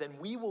ability, then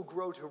we will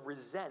grow to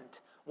resent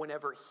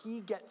whenever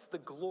he gets the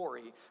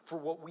glory for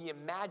what we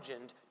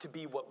imagined to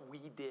be what we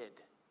did.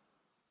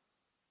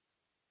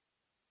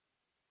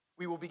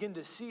 We will begin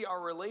to see our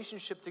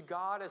relationship to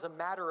God as a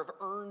matter of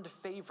earned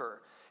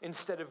favor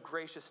instead of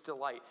gracious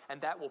delight, and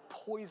that will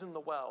poison the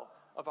well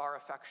of our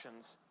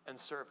affections and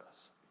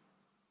service.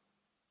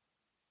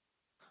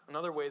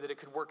 Another way that it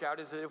could work out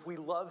is that if we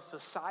love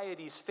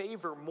society's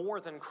favor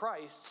more than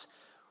Christ's,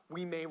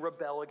 we may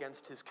rebel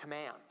against his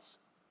commands.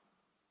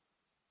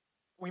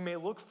 We may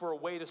look for a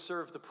way to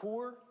serve the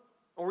poor,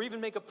 or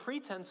even make a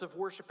pretense of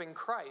worshiping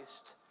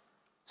Christ,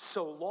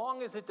 so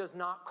long as it does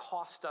not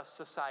cost us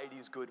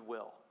society's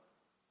goodwill.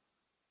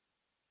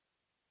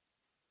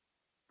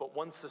 But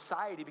once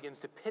society begins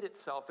to pit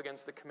itself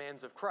against the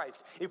commands of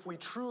Christ, if we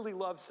truly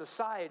love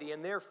society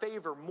and their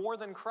favor more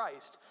than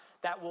Christ,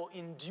 that will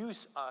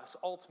induce us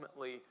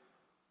ultimately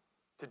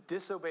to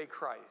disobey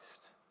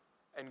Christ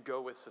and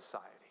go with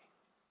society.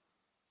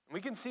 And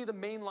we can see the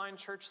mainline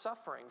church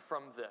suffering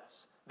from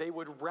this. They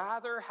would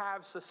rather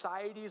have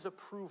society's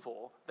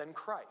approval than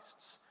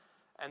Christ's.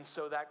 And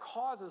so that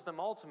causes them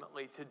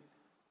ultimately to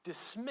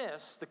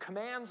dismiss the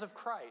commands of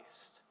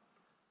Christ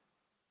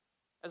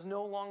as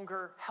no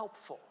longer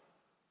helpful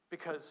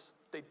because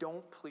they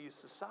don't please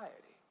society.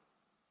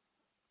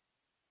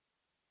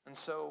 And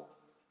so,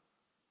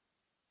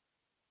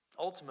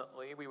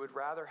 ultimately, we would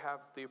rather have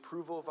the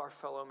approval of our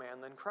fellow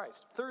man than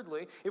Christ.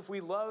 Thirdly, if we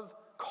love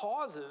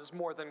causes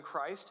more than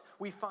Christ,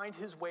 we find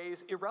his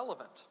ways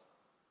irrelevant.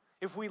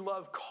 If we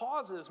love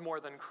causes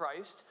more than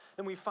Christ,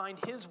 then we find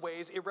his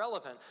ways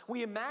irrelevant.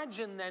 We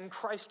imagine then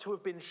Christ to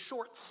have been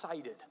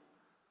short-sighted,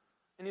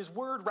 and his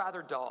word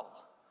rather dull.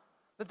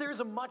 That there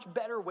is a much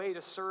better way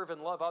to serve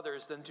and love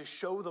others than to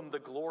show them the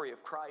glory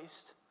of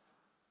Christ.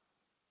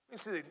 You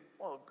see,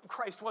 well,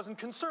 Christ wasn't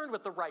concerned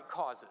with the right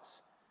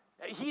causes.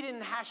 He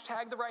didn't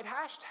hashtag the right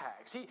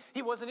hashtags.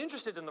 He wasn't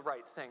interested in the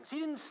right things. He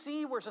didn't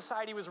see where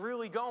society was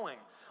really going.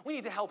 We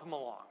need to help him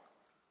along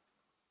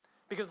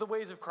because the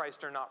ways of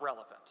Christ are not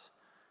relevant.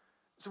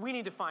 So we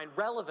need to find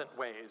relevant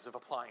ways of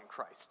applying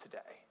Christ today.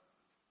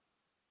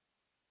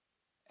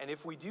 And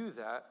if we do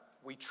that,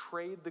 we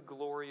trade the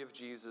glory of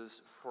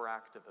Jesus for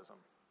activism.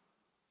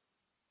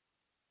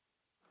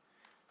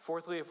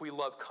 Fourthly, if we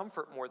love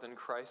comfort more than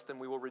Christ, then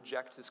we will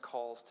reject his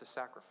calls to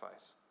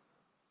sacrifice.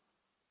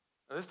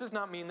 Now, this does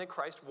not mean that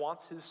Christ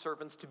wants his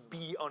servants to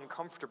be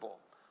uncomfortable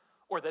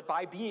or that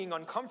by being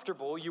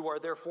uncomfortable, you are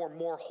therefore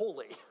more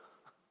holy.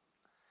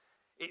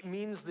 It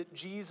means that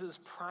Jesus'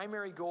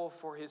 primary goal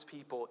for his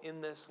people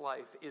in this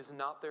life is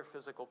not their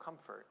physical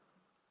comfort,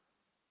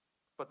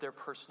 but their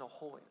personal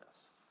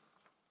holiness.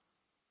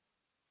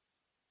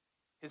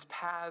 His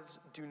paths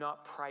do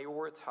not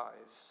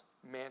prioritize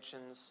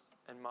mansions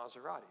and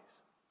Maseratis,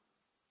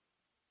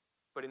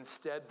 but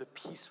instead the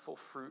peaceful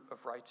fruit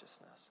of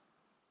righteousness.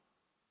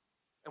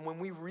 And when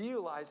we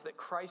realize that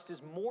Christ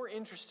is more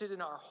interested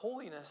in our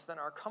holiness than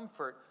our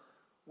comfort,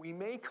 we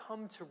may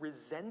come to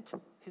resent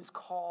his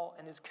call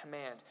and his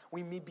command.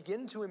 We may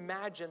begin to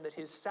imagine that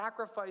his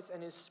sacrifice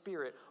and his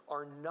spirit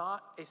are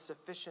not a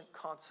sufficient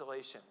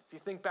consolation. If you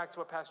think back to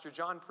what Pastor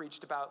John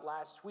preached about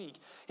last week,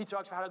 he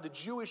talks about how the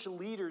Jewish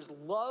leaders'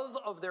 love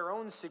of their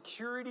own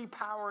security,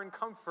 power, and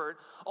comfort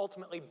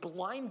ultimately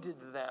blinded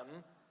them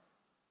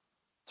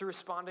to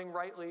responding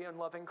rightly and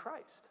loving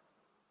Christ.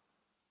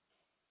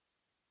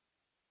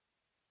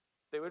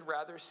 They would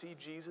rather see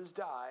Jesus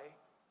die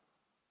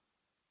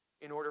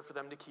in order for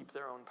them to keep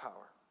their own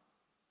power.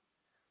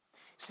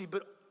 See,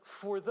 but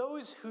for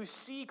those who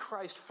see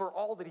Christ for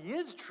all that he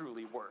is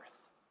truly worth,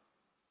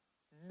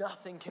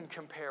 nothing can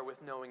compare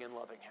with knowing and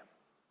loving him.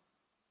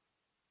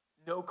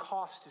 No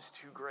cost is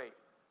too great.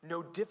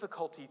 No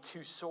difficulty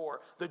too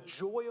sore. The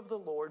joy of the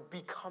Lord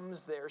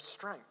becomes their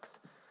strength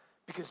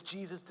because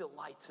Jesus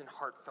delights in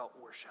heartfelt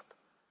worship.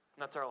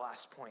 And that's our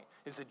last point,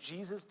 is that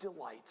Jesus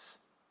delights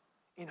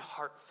in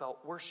heartfelt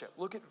worship.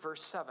 Look at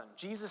verse 7.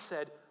 Jesus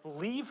said,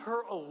 "Leave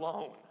her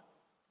alone,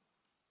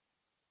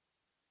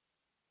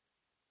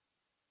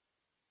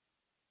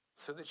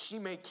 so that she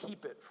may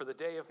keep it for the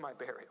day of my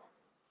burial.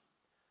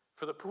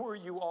 For the poor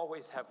you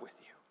always have with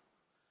you,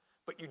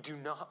 but you do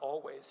not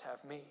always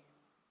have me."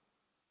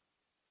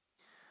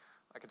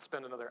 I could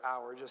spend another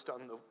hour just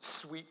on the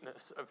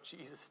sweetness of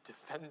Jesus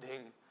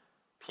defending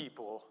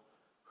people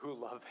who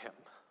love him.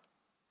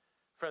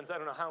 Friends, I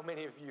don't know how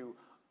many of you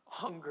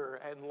hunger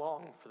and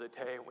long for the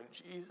day when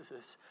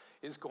Jesus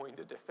is going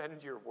to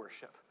defend your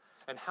worship.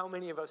 And how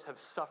many of us have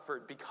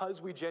suffered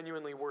because we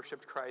genuinely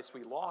worshiped Christ?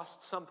 We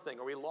lost something,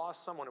 or we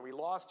lost someone, or we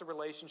lost a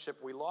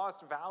relationship, we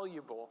lost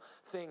valuable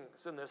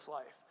things in this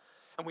life.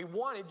 And we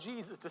wanted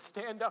Jesus to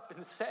stand up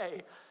and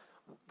say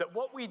that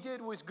what we did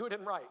was good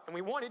and right. And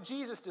we wanted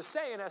Jesus to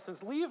say, in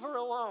essence, leave her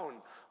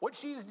alone. What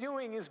she's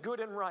doing is good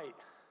and right.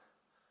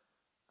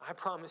 I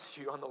promise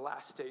you, on the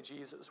last day,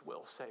 Jesus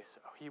will say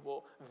so. He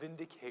will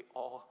vindicate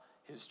all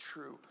his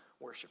true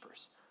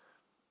worshipers.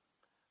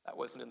 That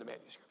wasn't in the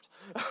manuscript.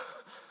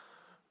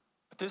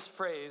 But this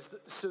phrase,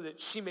 "so that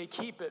she may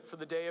keep it for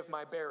the day of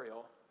my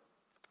burial,"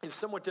 is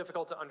somewhat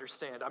difficult to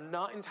understand. I'm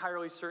not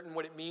entirely certain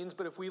what it means,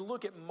 but if we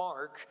look at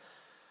Mark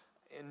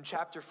in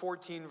chapter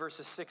 14,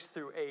 verses 6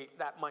 through 8,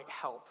 that might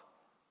help.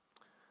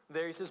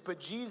 There he says, "But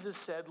Jesus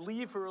said,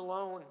 'Leave her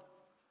alone.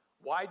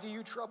 Why do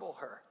you trouble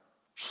her?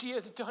 She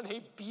has done a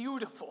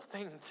beautiful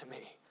thing to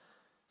me.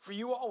 For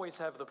you always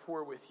have the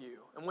poor with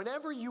you, and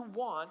whenever you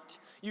want,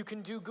 you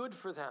can do good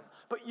for them.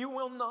 But you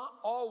will not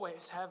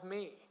always have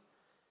me.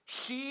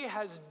 She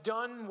has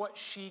done what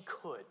she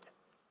could.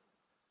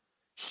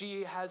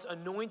 She has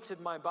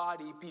anointed my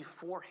body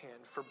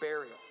beforehand for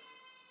burial."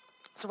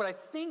 So what I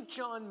think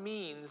John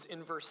means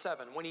in verse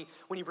 7, when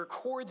he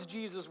records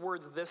Jesus'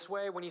 words this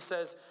way, when he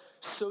says,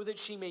 "so that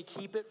she may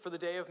keep it for the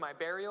day of my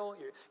burial,"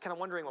 you're kind of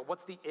wondering, well,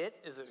 what's the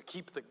it? Is it to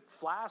keep the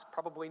flask?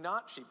 Probably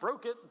not. She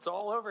broke it. It's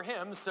all over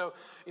him. So,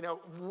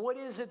 what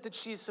is it that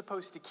she's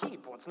supposed to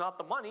keep? Well, it's not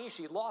the money.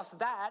 She lost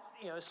that.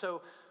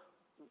 So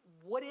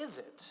what is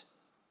it?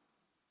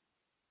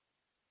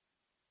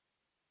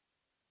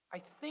 I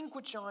think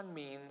what John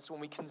means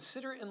when we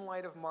consider it in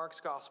light of Mark's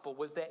gospel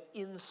was that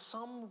in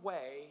some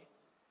way,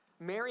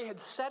 Mary had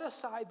set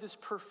aside this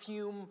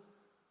perfume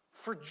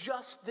for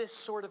just this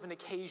sort of an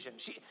occasion.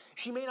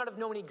 She may not have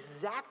known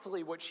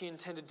exactly what she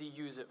intended to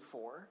use it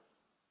for.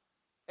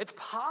 It's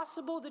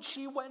possible that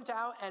she went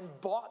out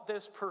and bought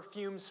this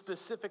perfume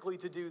specifically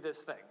to do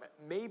this thing.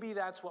 Maybe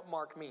that's what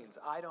Mark means.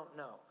 I don't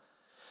know.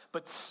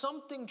 But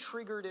something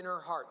triggered in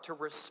her heart to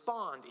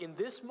respond in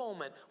this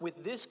moment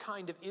with this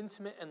kind of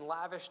intimate and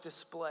lavish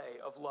display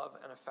of love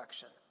and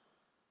affection.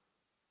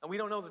 And we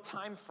don't know the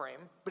time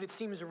frame, but it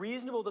seems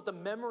reasonable that the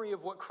memory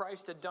of what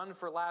Christ had done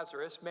for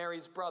Lazarus,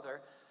 Mary's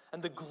brother,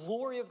 and the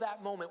glory of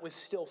that moment was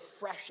still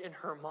fresh in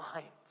her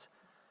mind.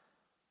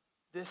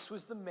 This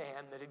was the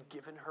man that had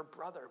given her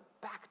brother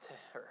back to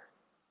her.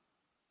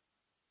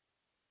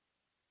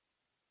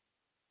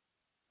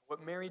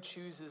 What Mary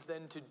chooses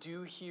then to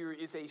do here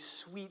is a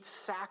sweet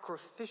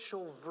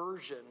sacrificial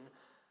version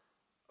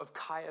of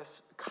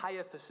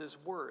Caiaphas'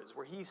 words,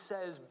 where he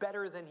says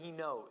better than he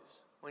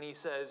knows. When he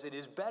says, "It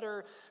is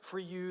better for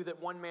you that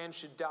one man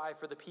should die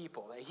for the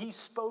people." That he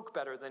spoke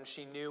better than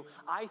she knew.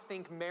 I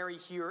think Mary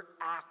here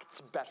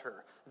acts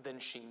better than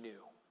she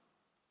knew.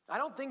 I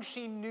don't think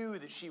she knew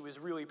that she was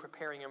really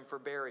preparing him for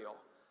burial.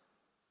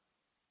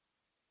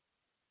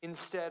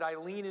 Instead, I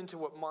lean into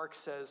what Mark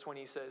says when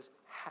he says,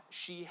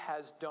 she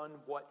has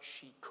done what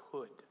she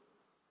could.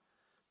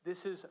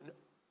 This is an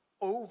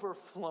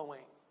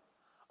overflowing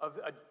of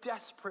a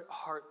desperate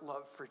heart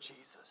love for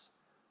Jesus.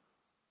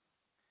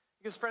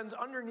 Because friends,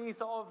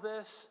 underneath all of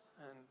this,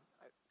 and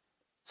I'm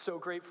so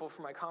grateful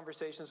for my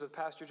conversations with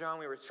Pastor John,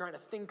 we were trying to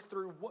think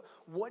through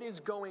what is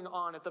going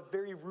on at the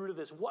very root of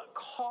this. What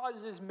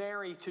causes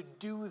Mary to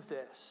do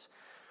this?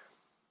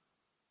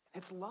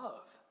 It's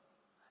love.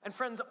 And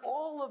friends,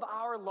 all of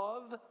our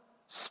love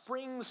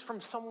springs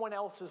from someone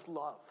else's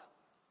love.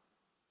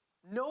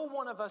 No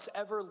one of us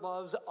ever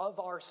loves of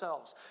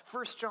ourselves.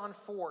 1 John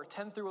 4,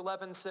 10 through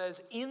 11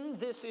 says, "In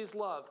this is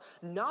love,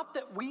 not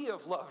that we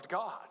have loved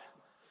God,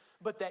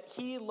 but that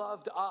he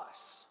loved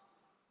us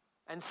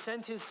and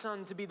sent his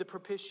Son to be the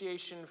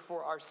propitiation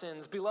for our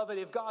sins. Beloved,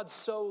 if God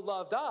so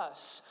loved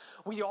us,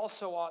 we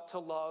also ought to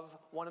love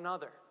one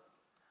another."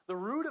 The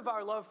root of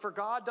our love for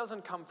God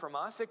doesn't come from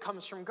us, it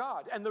comes from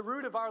God. And the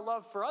root of our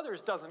love for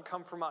others doesn't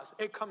come from us,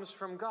 it comes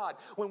from God.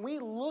 When we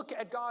look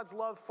at God's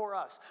love for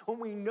us, when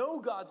we know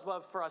God's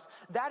love for us,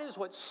 that is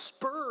what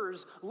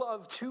spurs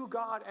love to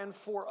God and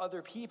for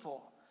other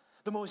people.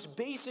 The most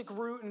basic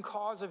root and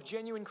cause of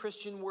genuine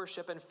Christian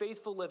worship and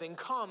faithful living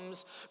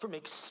comes from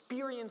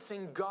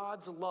experiencing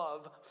God's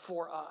love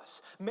for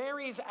us.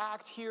 Mary's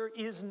act here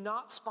is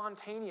not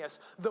spontaneous,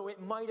 though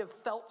it might have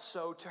felt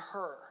so to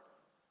her.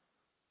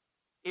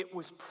 It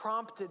was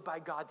prompted by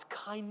God's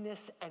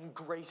kindness and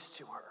grace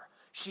to her.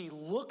 She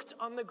looked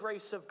on the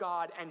grace of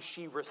God and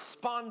she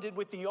responded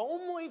with the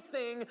only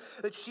thing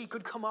that she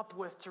could come up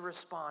with to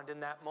respond in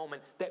that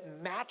moment that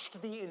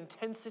matched the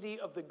intensity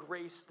of the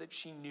grace that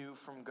she knew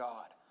from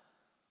God.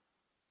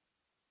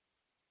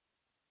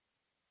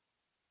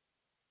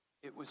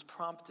 It was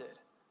prompted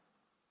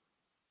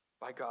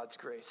by God's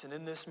grace. And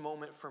in this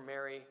moment for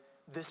Mary,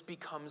 this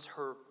becomes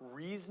her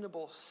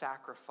reasonable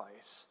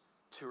sacrifice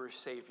to her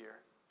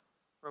Savior.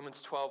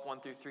 Romans 12,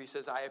 1 through 3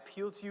 says, "I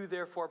appeal to you,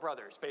 therefore,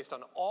 brothers, based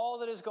on all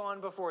that has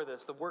gone before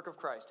this, the work of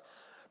Christ,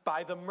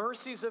 by the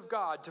mercies of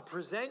God, to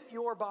present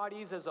your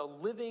bodies as a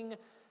living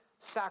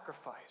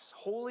sacrifice,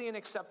 holy and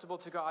acceptable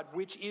to God,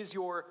 which is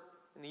your,"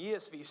 in the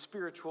ESV,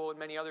 spiritual, and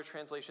many other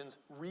translations,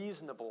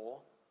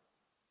 reasonable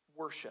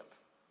worship.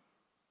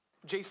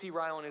 J.C.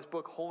 Ryle in his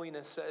book,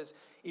 Holiness, says,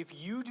 "If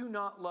you do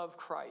not love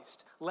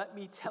Christ, let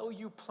me tell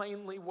you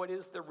plainly what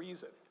is the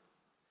reason.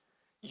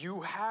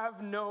 You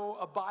have no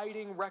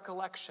abiding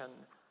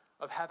recollection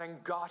of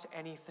having got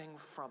anything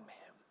from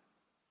him."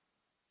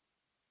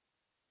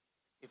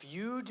 If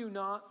you do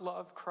not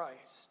love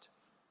Christ,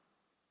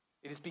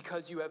 it is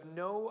because you have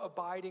no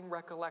abiding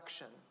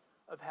recollection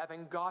of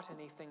having got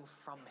anything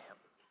from him.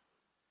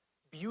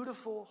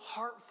 Beautiful,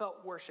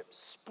 heartfelt worship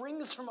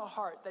springs from a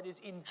heart that is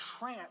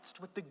entranced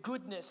with the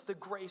goodness, the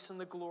grace, and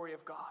the glory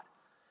of God.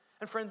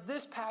 And friends,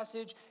 this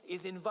passage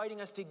is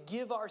inviting us to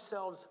give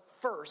ourselves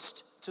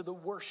first to the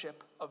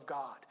worship of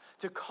God,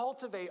 to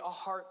cultivate a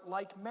heart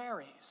like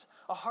Mary's,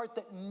 a heart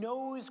that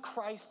knows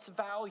Christ's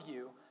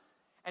value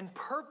and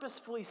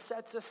purposefully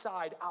sets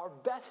aside our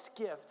best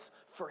gifts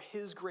for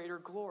his greater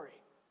glory.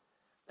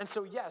 And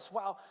so, yes,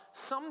 while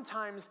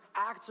sometimes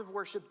acts of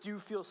worship do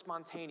feel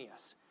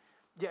spontaneous,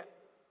 yet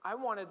I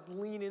want to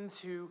lean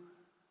into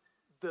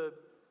the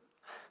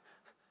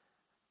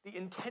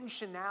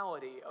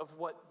intentionality of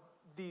what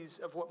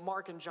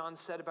Mark and John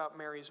said about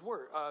Mary's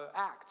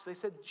acts. They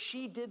said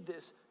she did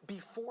this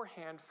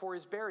beforehand for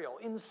his burial.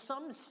 In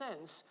some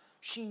sense,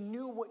 she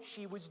knew what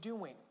she was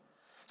doing.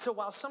 So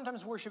while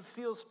sometimes worship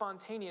feels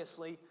spontaneous,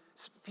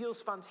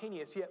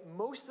 yet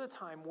most of the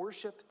time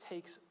worship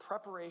takes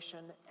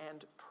preparation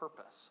and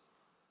purpose.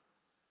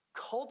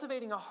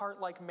 Cultivating a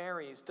heart like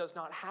Mary's does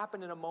not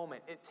happen in a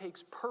moment. It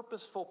takes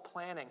purposeful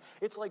planning.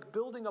 It's like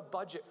building a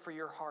budget for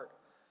your heart,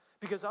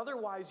 because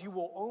otherwise you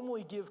will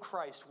only give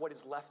Christ what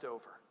is left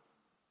over.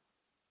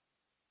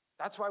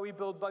 That's why we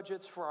build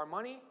budgets for our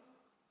money.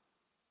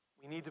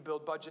 We need to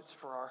build budgets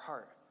for our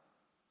heart.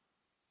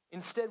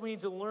 Instead, we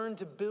need to learn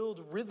to build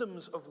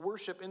rhythms of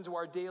worship into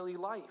our daily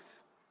life.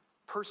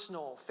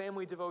 Personal,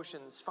 family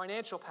devotions,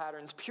 financial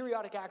patterns,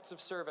 periodic acts of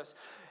service.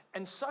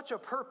 And such a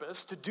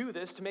purpose, to do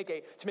this, to make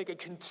a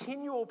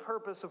continual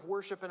purpose of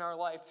worship in our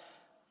life,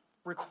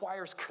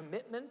 requires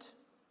commitment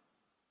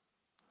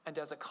and,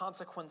 as a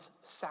consequence,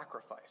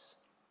 sacrifice.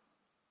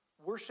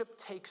 Worship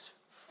takes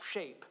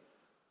shape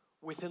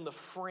within the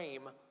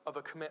frame of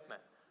a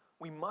commitment.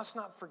 We must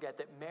not forget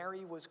that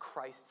Mary was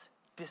Christ's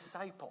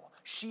disciple.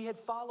 She had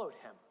followed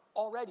him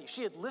already.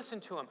 She had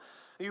listened to him.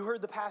 You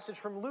heard the passage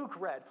from Luke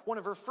read. One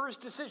of her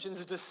first decisions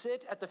is to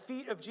sit at the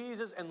feet of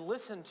Jesus and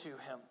listen to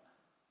him.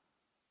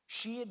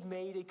 She had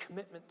made a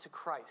commitment to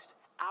Christ.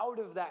 Out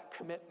of that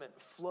commitment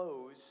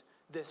flows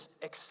this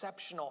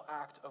exceptional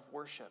act of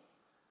worship.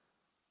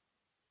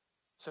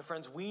 So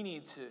friends, we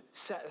need to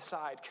set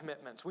aside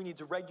commitments. We need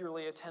to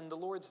regularly attend the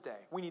Lord's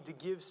Day. We need to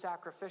give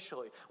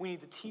sacrificially. We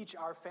need to teach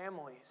our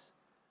families.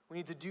 We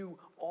need to do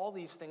all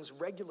these things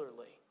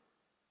regularly.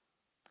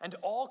 And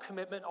all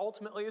commitment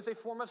ultimately is a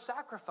form of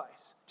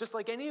sacrifice. Just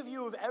like any of you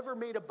who have ever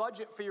made a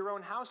budget for your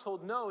own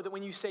household know that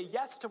when you say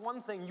yes to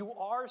one thing, you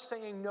are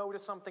saying no to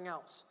something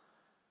else.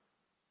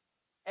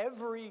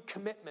 Every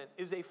commitment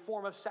is a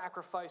form of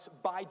sacrifice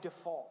by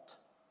default.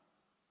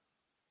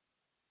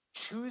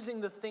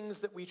 choosing the things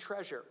that we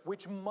treasure,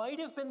 which might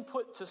have been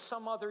put to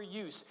some other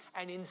use,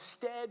 and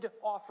instead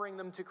offering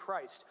them to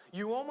Christ.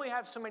 You only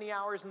have so many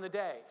hours in the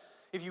day.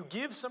 If you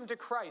give some to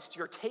Christ,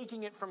 you're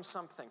taking it from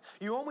something.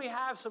 You only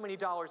have so many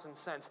dollars and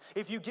cents.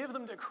 If you give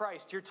them to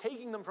Christ, you're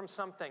taking them from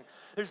something.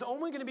 There's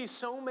only going to be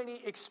so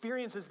many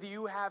experiences that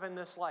you have in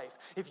this life.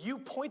 If you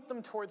point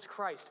them towards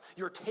Christ,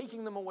 you're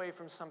taking them away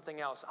from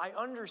something else. I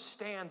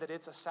understand that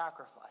it's a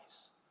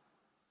sacrifice.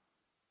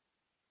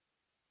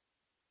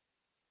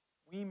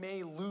 We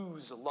may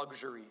lose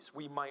luxuries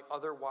we might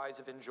otherwise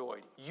have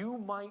enjoyed. You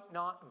might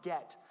not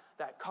get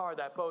that car,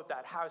 that boat,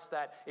 that house,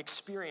 that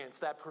experience,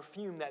 that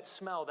perfume, that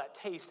smell, that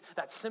taste,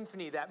 that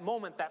symphony, that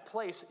moment, that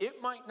place.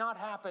 It might not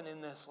happen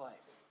in this life.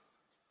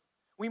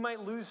 We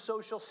might lose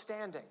social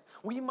standing.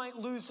 We might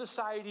lose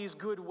society's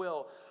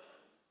goodwill.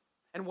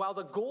 And while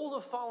the goal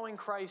of following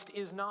Christ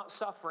is not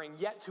suffering,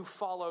 yet to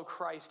follow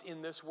Christ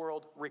in this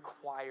world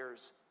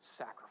requires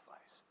sacrifice.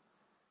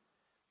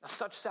 Now,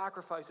 such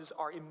sacrifices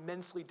are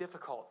immensely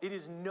difficult. It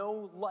is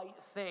no light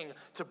thing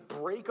to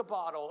break a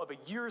bottle of a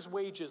year's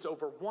wages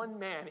over one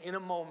man in a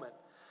moment.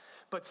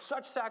 But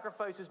such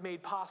sacrifice is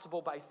made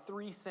possible by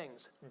three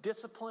things: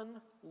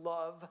 discipline,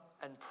 love,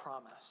 and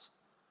promise.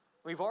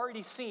 We've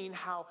already seen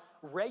how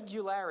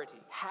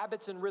regularity,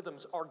 habits, and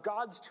rhythms are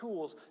God's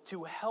tools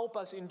to help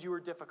us endure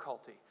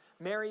difficulty.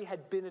 Mary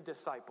had been a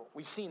disciple.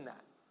 We've seen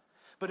that.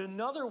 But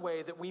another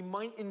way that we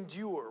might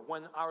endure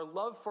when our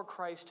love for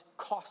Christ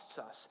costs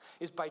us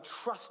is by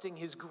trusting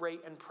his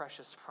great and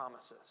precious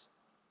promises.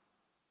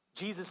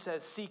 Jesus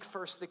says, "Seek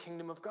first the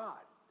kingdom of God,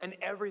 and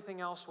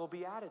everything else will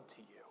be added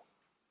to you."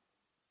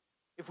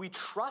 If we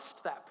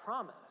trust that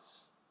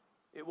promise,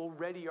 it will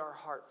ready our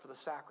heart for the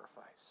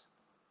sacrifice.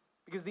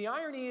 Because the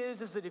irony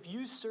is that if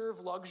you serve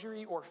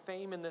luxury or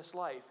fame in this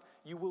life,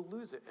 you will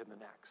lose it in the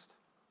next.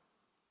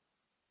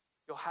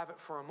 You'll have it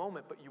for a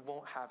moment, but you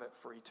won't have it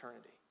for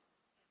eternity.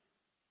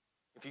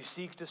 If you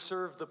seek to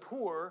serve the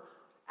poor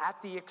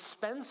at the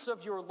expense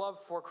of your love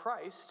for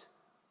Christ,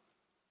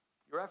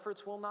 your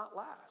efforts will not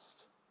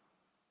last.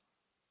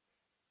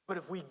 But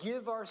if we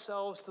give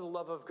ourselves to the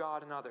love of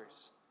God and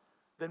others,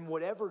 then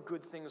whatever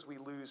good things we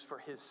lose for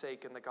his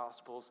sake in the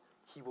Gospels,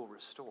 he will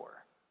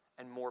restore,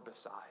 and more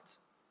besides.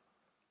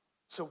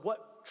 So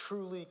what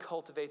truly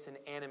cultivates and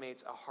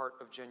animates a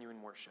heart of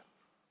genuine worship?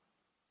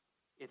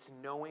 It's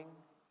knowing,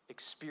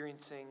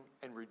 experiencing,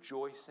 and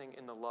rejoicing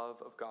in the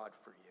love of God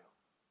for you.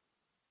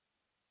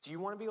 Do you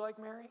want to be like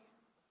Mary?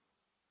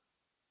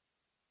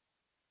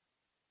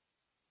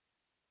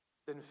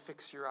 Then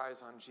fix your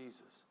eyes on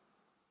Jesus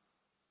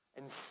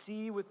and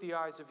see with the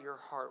eyes of your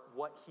heart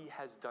what he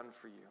has done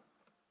for you.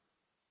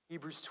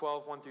 Hebrews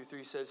 12,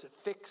 1-3 says,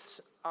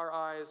 "Fix our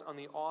eyes on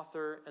the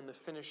author and the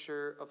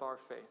finisher of our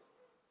faith,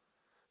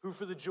 who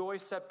for the joy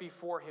set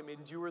before him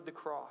endured the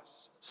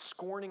cross,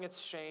 scorning its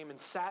shame,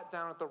 and sat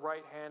down at the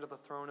right hand of the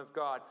throne of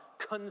God.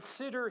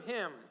 Consider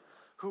him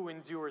who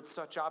endured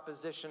such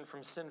opposition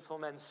from sinful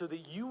men, so that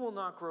you will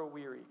not grow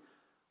weary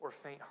or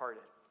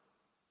faint-hearted."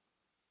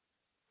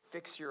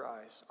 Fix your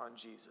eyes on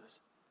Jesus.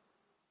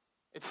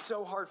 It's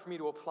so hard for me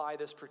to apply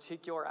this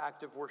particular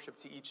act of worship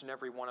to each and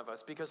every one of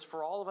us, because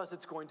for all of us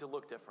it's going to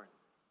look different.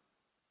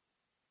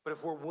 But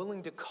if we're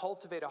willing to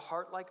cultivate a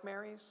heart like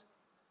Mary's,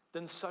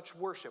 then such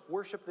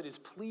worship that is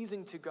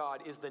pleasing to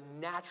God, is the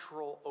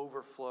natural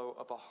overflow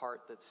of a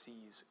heart that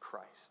sees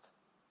Christ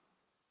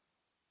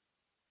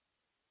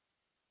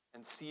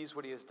and sees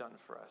what he has done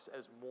for us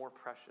as more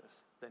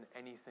precious than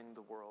anything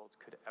the world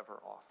could ever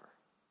offer.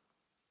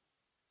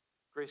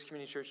 Grace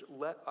Community Church,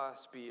 let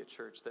us be a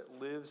church that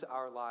lives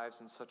our lives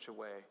in such a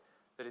way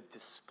that it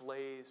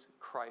displays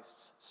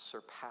Christ's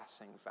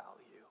surpassing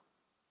value.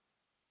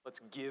 Let's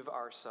give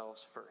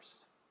ourselves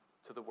first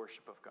to the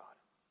worship of God.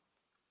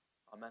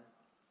 Amen.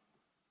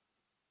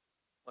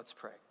 Let's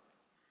pray.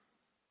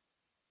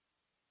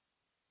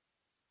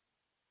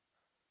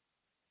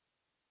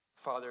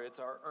 Father, it's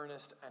our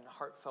earnest and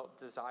heartfelt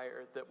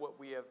desire that what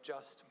we have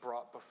just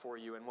brought before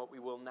you and what we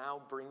will now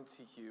bring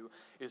to you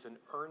is an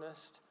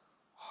earnest,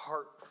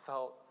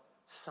 heartfelt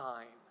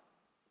sign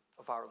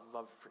of our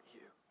love for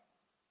you.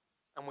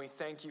 And we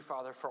thank you,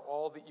 Father, for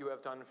all that you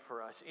have done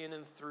for us, in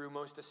and through,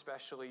 most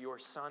especially, your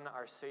Son,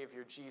 our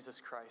Savior, Jesus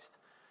Christ.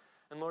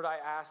 And Lord, I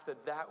ask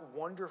that that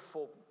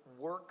wonderful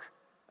work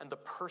and the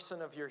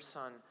person of your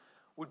Son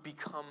would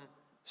become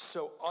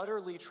so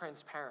utterly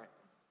transparent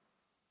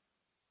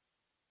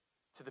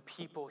to the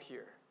people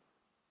here,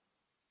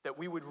 that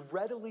we would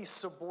readily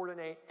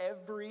subordinate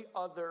every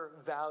other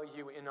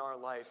value in our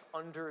life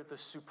under the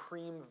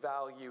supreme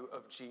value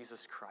of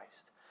Jesus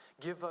Christ.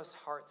 Give us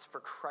hearts for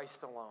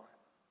Christ alone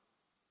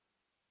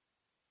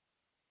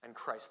and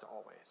Christ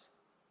always.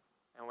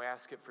 And we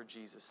ask it for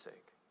Jesus'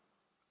 sake.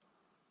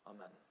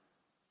 Amen.